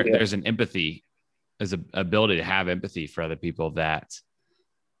 and there's an empathy, there's an ability to have empathy for other people that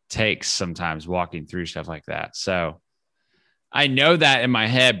takes sometimes walking through stuff like that. So I know that in my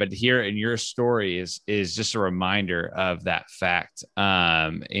head, but here in your story is just a reminder of that fact,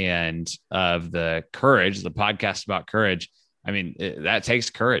 and of the courage. The podcast about courage. I mean, that takes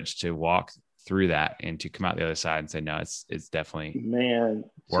courage to walk through that and to come out the other side and say, no, it's definitely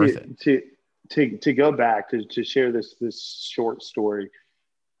worth it. To go back to share this short story.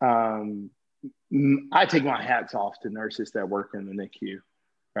 I take my hats off to nurses that work in the NICU,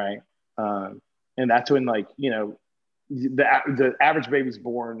 right? And that's when, the average baby's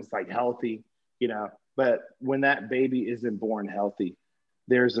born is healthy, but when that baby isn't born healthy,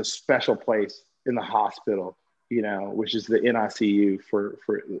 there's a special place in the hospital, which is the NICU for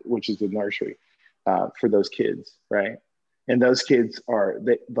which is the nursery, for those kids, right? And those kids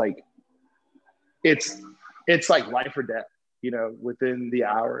it's like life or death, within the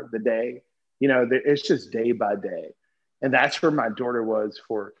hour, the day, it's just day by day. And that's where my daughter was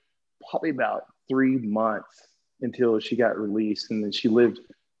for probably about 3 months until she got released. And then she lived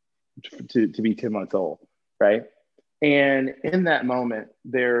to be 10 months old. Right. And in that moment,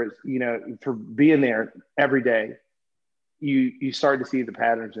 there's, for being there every day, you start to see the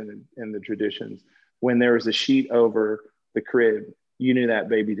patterns and the traditions. When there was a sheet over the crib, you knew that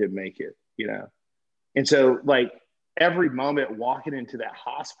baby didn't make it, And so every moment walking into that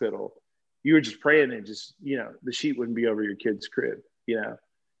hospital, you were just praying and just, the sheet wouldn't be over your kid's crib,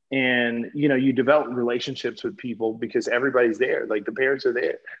 And, you develop relationships with people because everybody's there. The parents are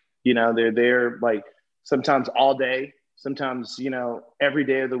there, they're there, sometimes all day, sometimes, every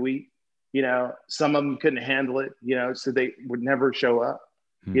day of the week, some of them couldn't handle it, so they would never show up,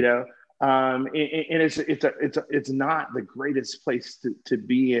 and it's not the greatest place to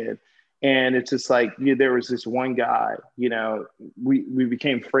be in. And it's just there was this one guy, we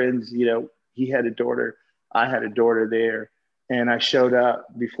became friends, he had a daughter, I had a daughter there. And I showed up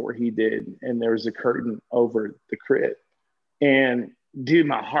before he did, and there was a curtain over the crib. And dude,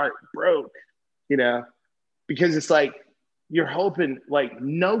 my heart broke, because it's you're hoping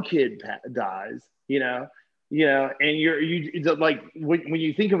no kid dies, and when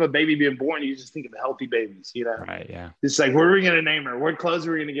you think of a baby being born, you just think of healthy babies, Right. Yeah. It's what are we going to name her? What clothes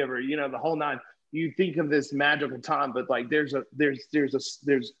are we going to give her? The whole nine. You think of this magical time, but there's a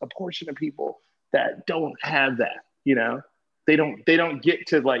portion of people that don't have that, They don't get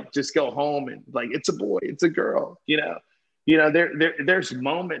to just go home and it's a boy, it's a girl, there's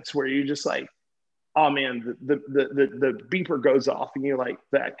moments where you're just oh man, the beeper goes off and you're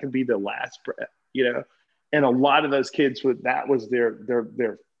that could be the last breath, and a lot of those kids that was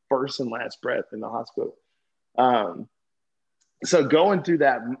their first and last breath in the hospital. So going through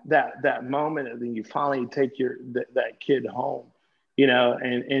that moment, and then you finally take that kid home,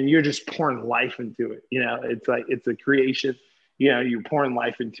 and you're just pouring life into it. It's a creation. You're pouring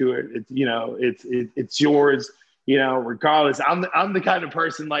life into it. It's yours. Regardless. I'm the kind of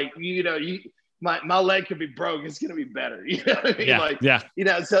person my leg could be broke. It's gonna be better. You know what I mean? Yeah.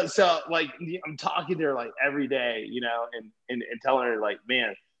 So I'm talking to her every day. And telling her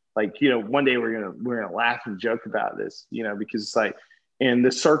man. One day we're gonna laugh and joke about this, because it's in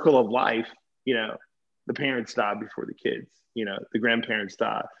the circle of life, the parents die before the kids, the grandparents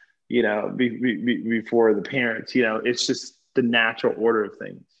die, before the parents, it's just the natural order of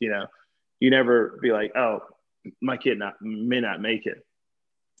things, you never be oh, my kid may not make it.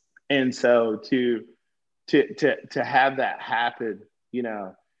 And so to have that happen,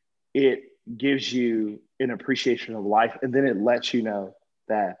 it gives you an appreciation of life, and then it lets you know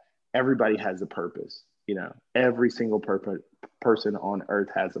that everybody has a purpose, every single person on earth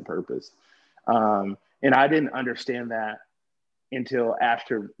has a purpose. And I didn't understand that until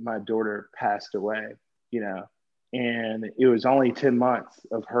after my daughter passed away, and it was only 10 months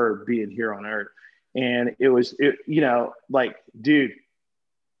of her being here on earth. And dude,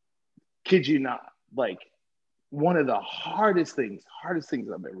 kid you not, one of the hardest things I've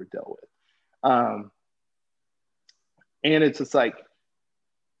ever dealt with. And it's just like,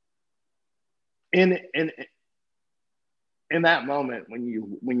 in that moment when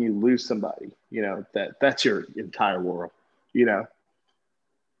you lose somebody, you know, that's your entire world, you know,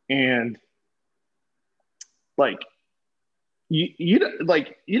 and like you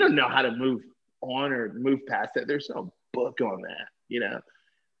don't know how to move on or move past that. There's no book on that, you know.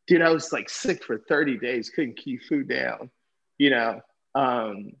 Dude, I was like sick for 30 days, couldn't keep food down, you know.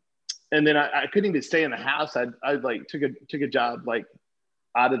 Um, and then I couldn't even stay in the house. I like took a job like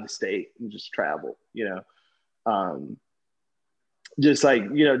out of the state and just traveled, you know. Just like,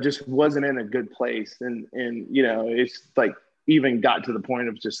 you know, just wasn't in a good place. And, you know, it's like even got to the point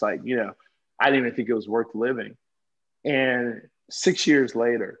of just like, you know, I didn't even think it was worth living. And 6 years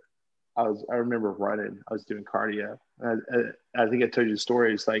later, I remember running, I was doing cardio. I think I told you the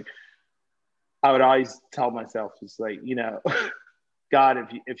story. It's like, I would always tell myself, it's like, you know, God,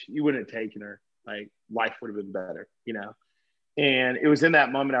 if you wouldn't have taken her, like life would have been better, you know? And it was in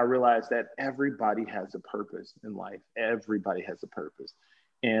that moment I realized that everybody has a purpose in life. Everybody has a purpose.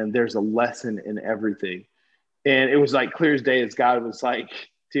 And there's a lesson in everything. And it was like clear as day as God was like,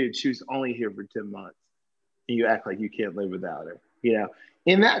 dude, she was only here for 10 months. And you act like you can't live without her. You know,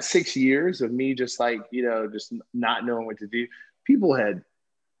 in that 6 years of me just like, you know, just not knowing what to do, people had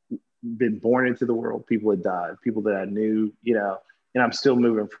been born into the world, people had died, people that I knew, you know, and I'm still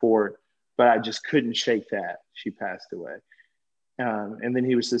moving forward, but I just couldn't shake that. She passed away. And then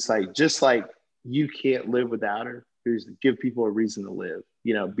he was just like you can't live without her. Here's to give people a reason to live,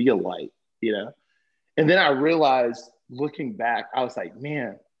 you know, be a light, you know. And then I realized looking back, I was like,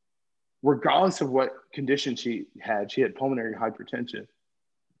 man, regardless of what condition she had pulmonary hypertension.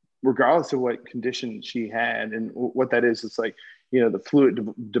 Regardless of what condition she had, and what that is, it's like, you know, the fluid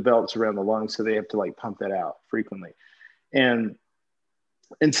develops around the lungs, so they have to like pump that out frequently. And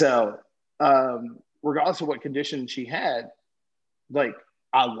so, regardless of what condition she had, like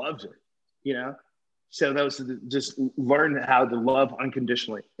I loved her, you know. So that was just learn how to love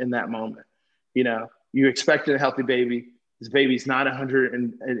unconditionally in that moment. You know, you expected a healthy baby. This baby's not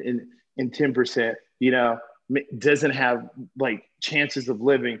 110%. You know, doesn't have like chances of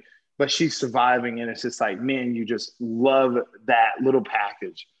living, but she's surviving. And it's just like, man, you just love that little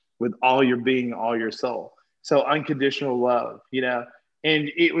package with all your being, all your soul. So unconditional love, you know.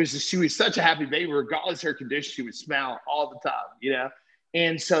 And it was just, she was such a happy baby, regardless of her condition. She would smile all the time, you know.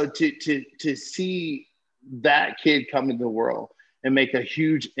 And so to see that kid come into the world and make a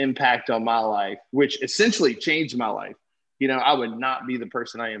huge impact on my life, which essentially changed my life. You know, I would not be the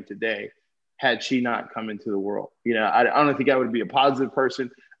person I am today had she not come into the world. You know, I don't think I would be a positive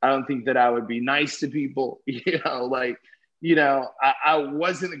person. I don't think that I would be nice to people. You know, like, you know, I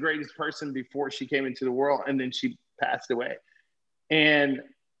wasn't the greatest person before she came into the world, and then she passed away. And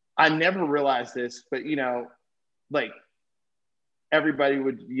I never realized this, but, you know, like everybody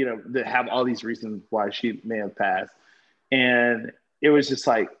would, you know, have all these reasons why she may have passed. And it was just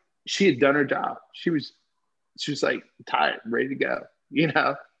like, she had done her job. She was like tired, ready to go. You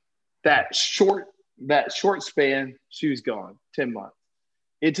know, that short span, she was gone, 10 months.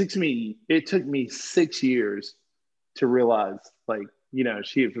 It took me 6 years to realize, like, you know,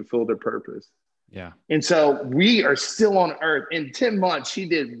 she had fulfilled her purpose. Yeah. And so we are still on earth. In 10 months, she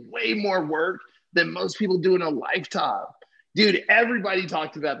did way more work than most people do in a lifetime. Dude, everybody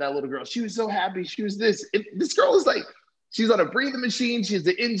talked about that little girl. She was so happy. She was this. This girl is like, she's on a breathing machine. She's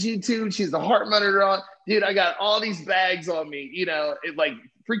the NG tube. She's the heart monitor on. Dude, I got all these bags on me, you know, like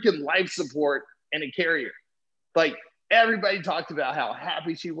freaking life support and a carrier. Like everybody talked about how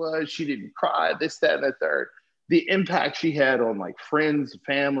happy she was. She didn't cry, this, that, and the third. The impact she had on like friends,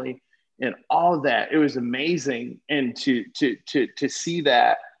 family, and all of that. It was amazing. And to see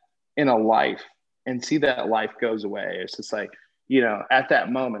that in a life and see that life goes away. It's just like, you know, at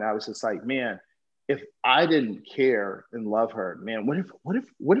that moment, I was just like, man, if I didn't care and love her, man, what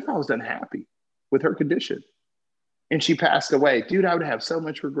if I was unhappy with her condition and she passed away? Dude, I would have so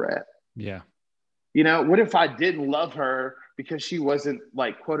much regret. Yeah. You know, what if I didn't love her because she wasn't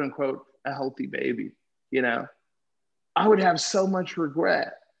like, quote unquote, a healthy baby? You know, I would have so much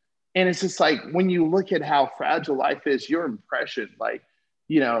regret. And it's just like, when you look at how fragile life is, your impression, like,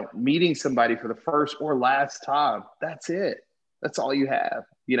 you know, meeting somebody for the first or last time, that's it. That's all you have,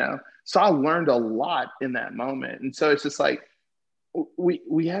 you know? So I learned a lot in that moment. And so it's just like,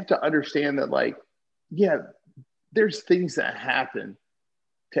 we have to understand that, like, yeah, there's things that happen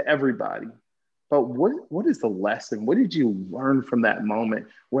to everybody, but what is the lesson? What did you learn from that moment?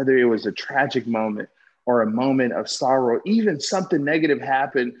 Whether it was a tragic moment or a moment of sorrow, even something negative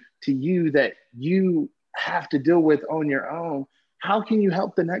happened to you that you have to deal with on your own. How can you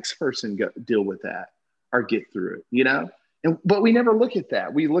help the next person deal with that? or get through it, you know? But we never look at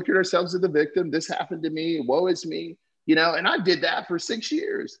that. We look at ourselves as the victim. This happened to me. Woe is me, you know? And I did that for 6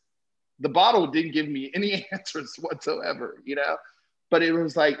 years. The bottle didn't give me any answers whatsoever, you know? But it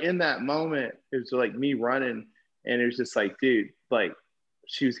was like in that moment, it was like me running, and it was just like, dude, like,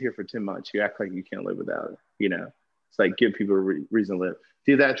 she was here for 10 months. You act like you can't live without her, you know? It's like, give people a reason to live.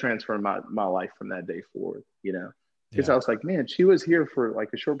 Did that transform my life from that day forward, you know? Because I was like, man, she was here for like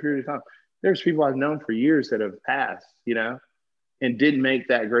a short period of time. There's people I've known for years that have passed, you know, and didn't make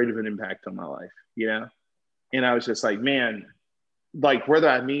that great of an impact on my life, you know? And I was just like, man, like whether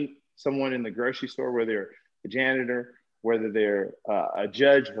I meet someone in the grocery store, whether they're a janitor, whether they're a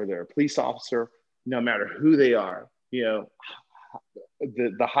judge, whether they're a police officer, no matter who they are, you know,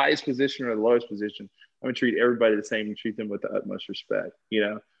 the highest position or the lowest position, I'm gonna treat everybody the same and treat them with the utmost respect, you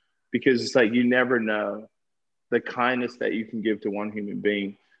know, because it's like, you never know the kindness that you can give to one human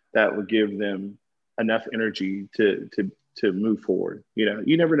being that will give them enough energy to move forward. You know,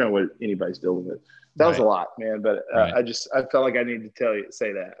 you never know what anybody's dealing with. That was a lot, man. But I felt like I needed to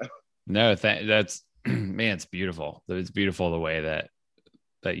say that. No, that's, man, it's beautiful. It's beautiful the way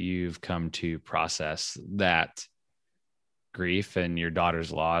that you've come to process that grief and your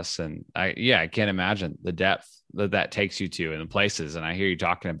daughter's loss. And I can't imagine the depth that takes you to and the places. And I hear you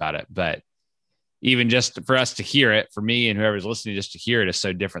talking about it, but even just for us to hear it, for me and whoever's listening, just to hear it is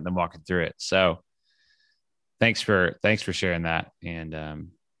so different than walking through it. So thanks for sharing that.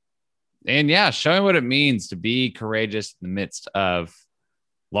 And yeah, showing what it means to be courageous in the midst of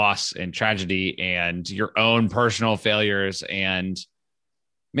loss and tragedy and your own personal failures. And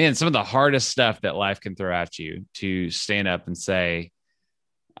man, some of the hardest stuff that life can throw at you, to stand up and say,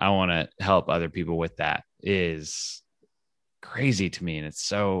 I want to help other people with that, is crazy to me. And it's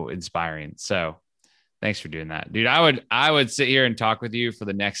so inspiring. So thanks for doing that, dude. I would sit here and talk with you for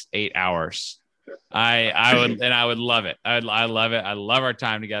the next 8 hours. I would, and I would love it. I love it. I love our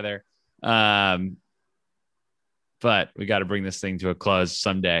time together. But we got to bring this thing to a close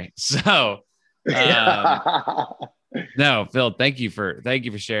someday. So, no, Phil, thank you for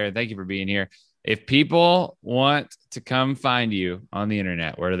sharing. Thank you for being here. If people want to come find you on the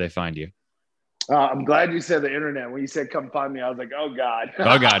internet, where do they find you? I'm glad you said the internet. When you said come find me, I was like, oh God.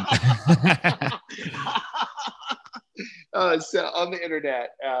 Oh God. So on the internet,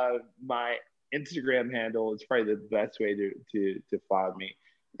 my Instagram handle is probably the best way to find me,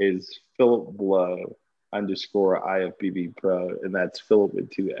 is Phillip Blow _IFBB Pro, and that's Phillip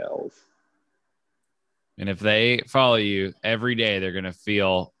with 2 L's. And if they follow you every day, they're going to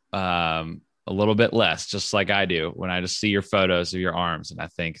feel a little bit less, just like I do when I just see your photos of your arms. And I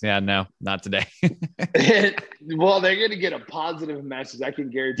think, yeah, no, not today. Well, they're going to get a positive message. I can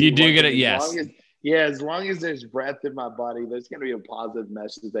guarantee you do get it. Yes. As long as there's breath in my body, there's going to be a positive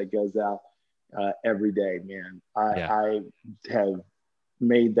message that goes out every day, man. I have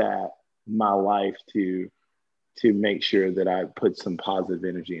made that my life to make sure that I put some positive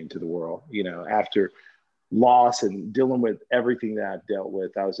energy into the world. You know, after loss and dealing with everything that I've dealt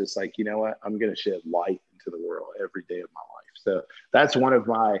with, I was just like, you know what, I'm going to shed light into the world every day of my life. So that's one of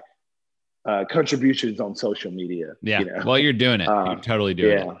my contributions on social media. Yeah. You know? Well, you're doing it. You're totally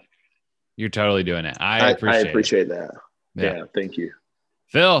doing it. You're totally doing it. I appreciate that. Yeah. Thank you.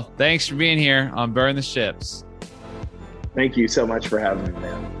 Phil, thanks for being here on Burn the Ships. Thank you so much for having me,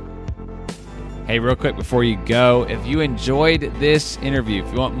 man. Hey, real quick before you go, if you enjoyed this interview,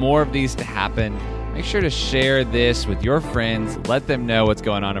 if you want more of these to happen, make sure to share this with your friends. Let them know what's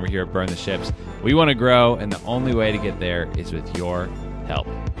going on over here at Burn the Ships. We want to grow, and the only way to get there is with your help.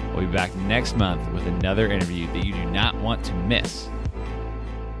 We'll be back next month with another interview that you do not want to miss.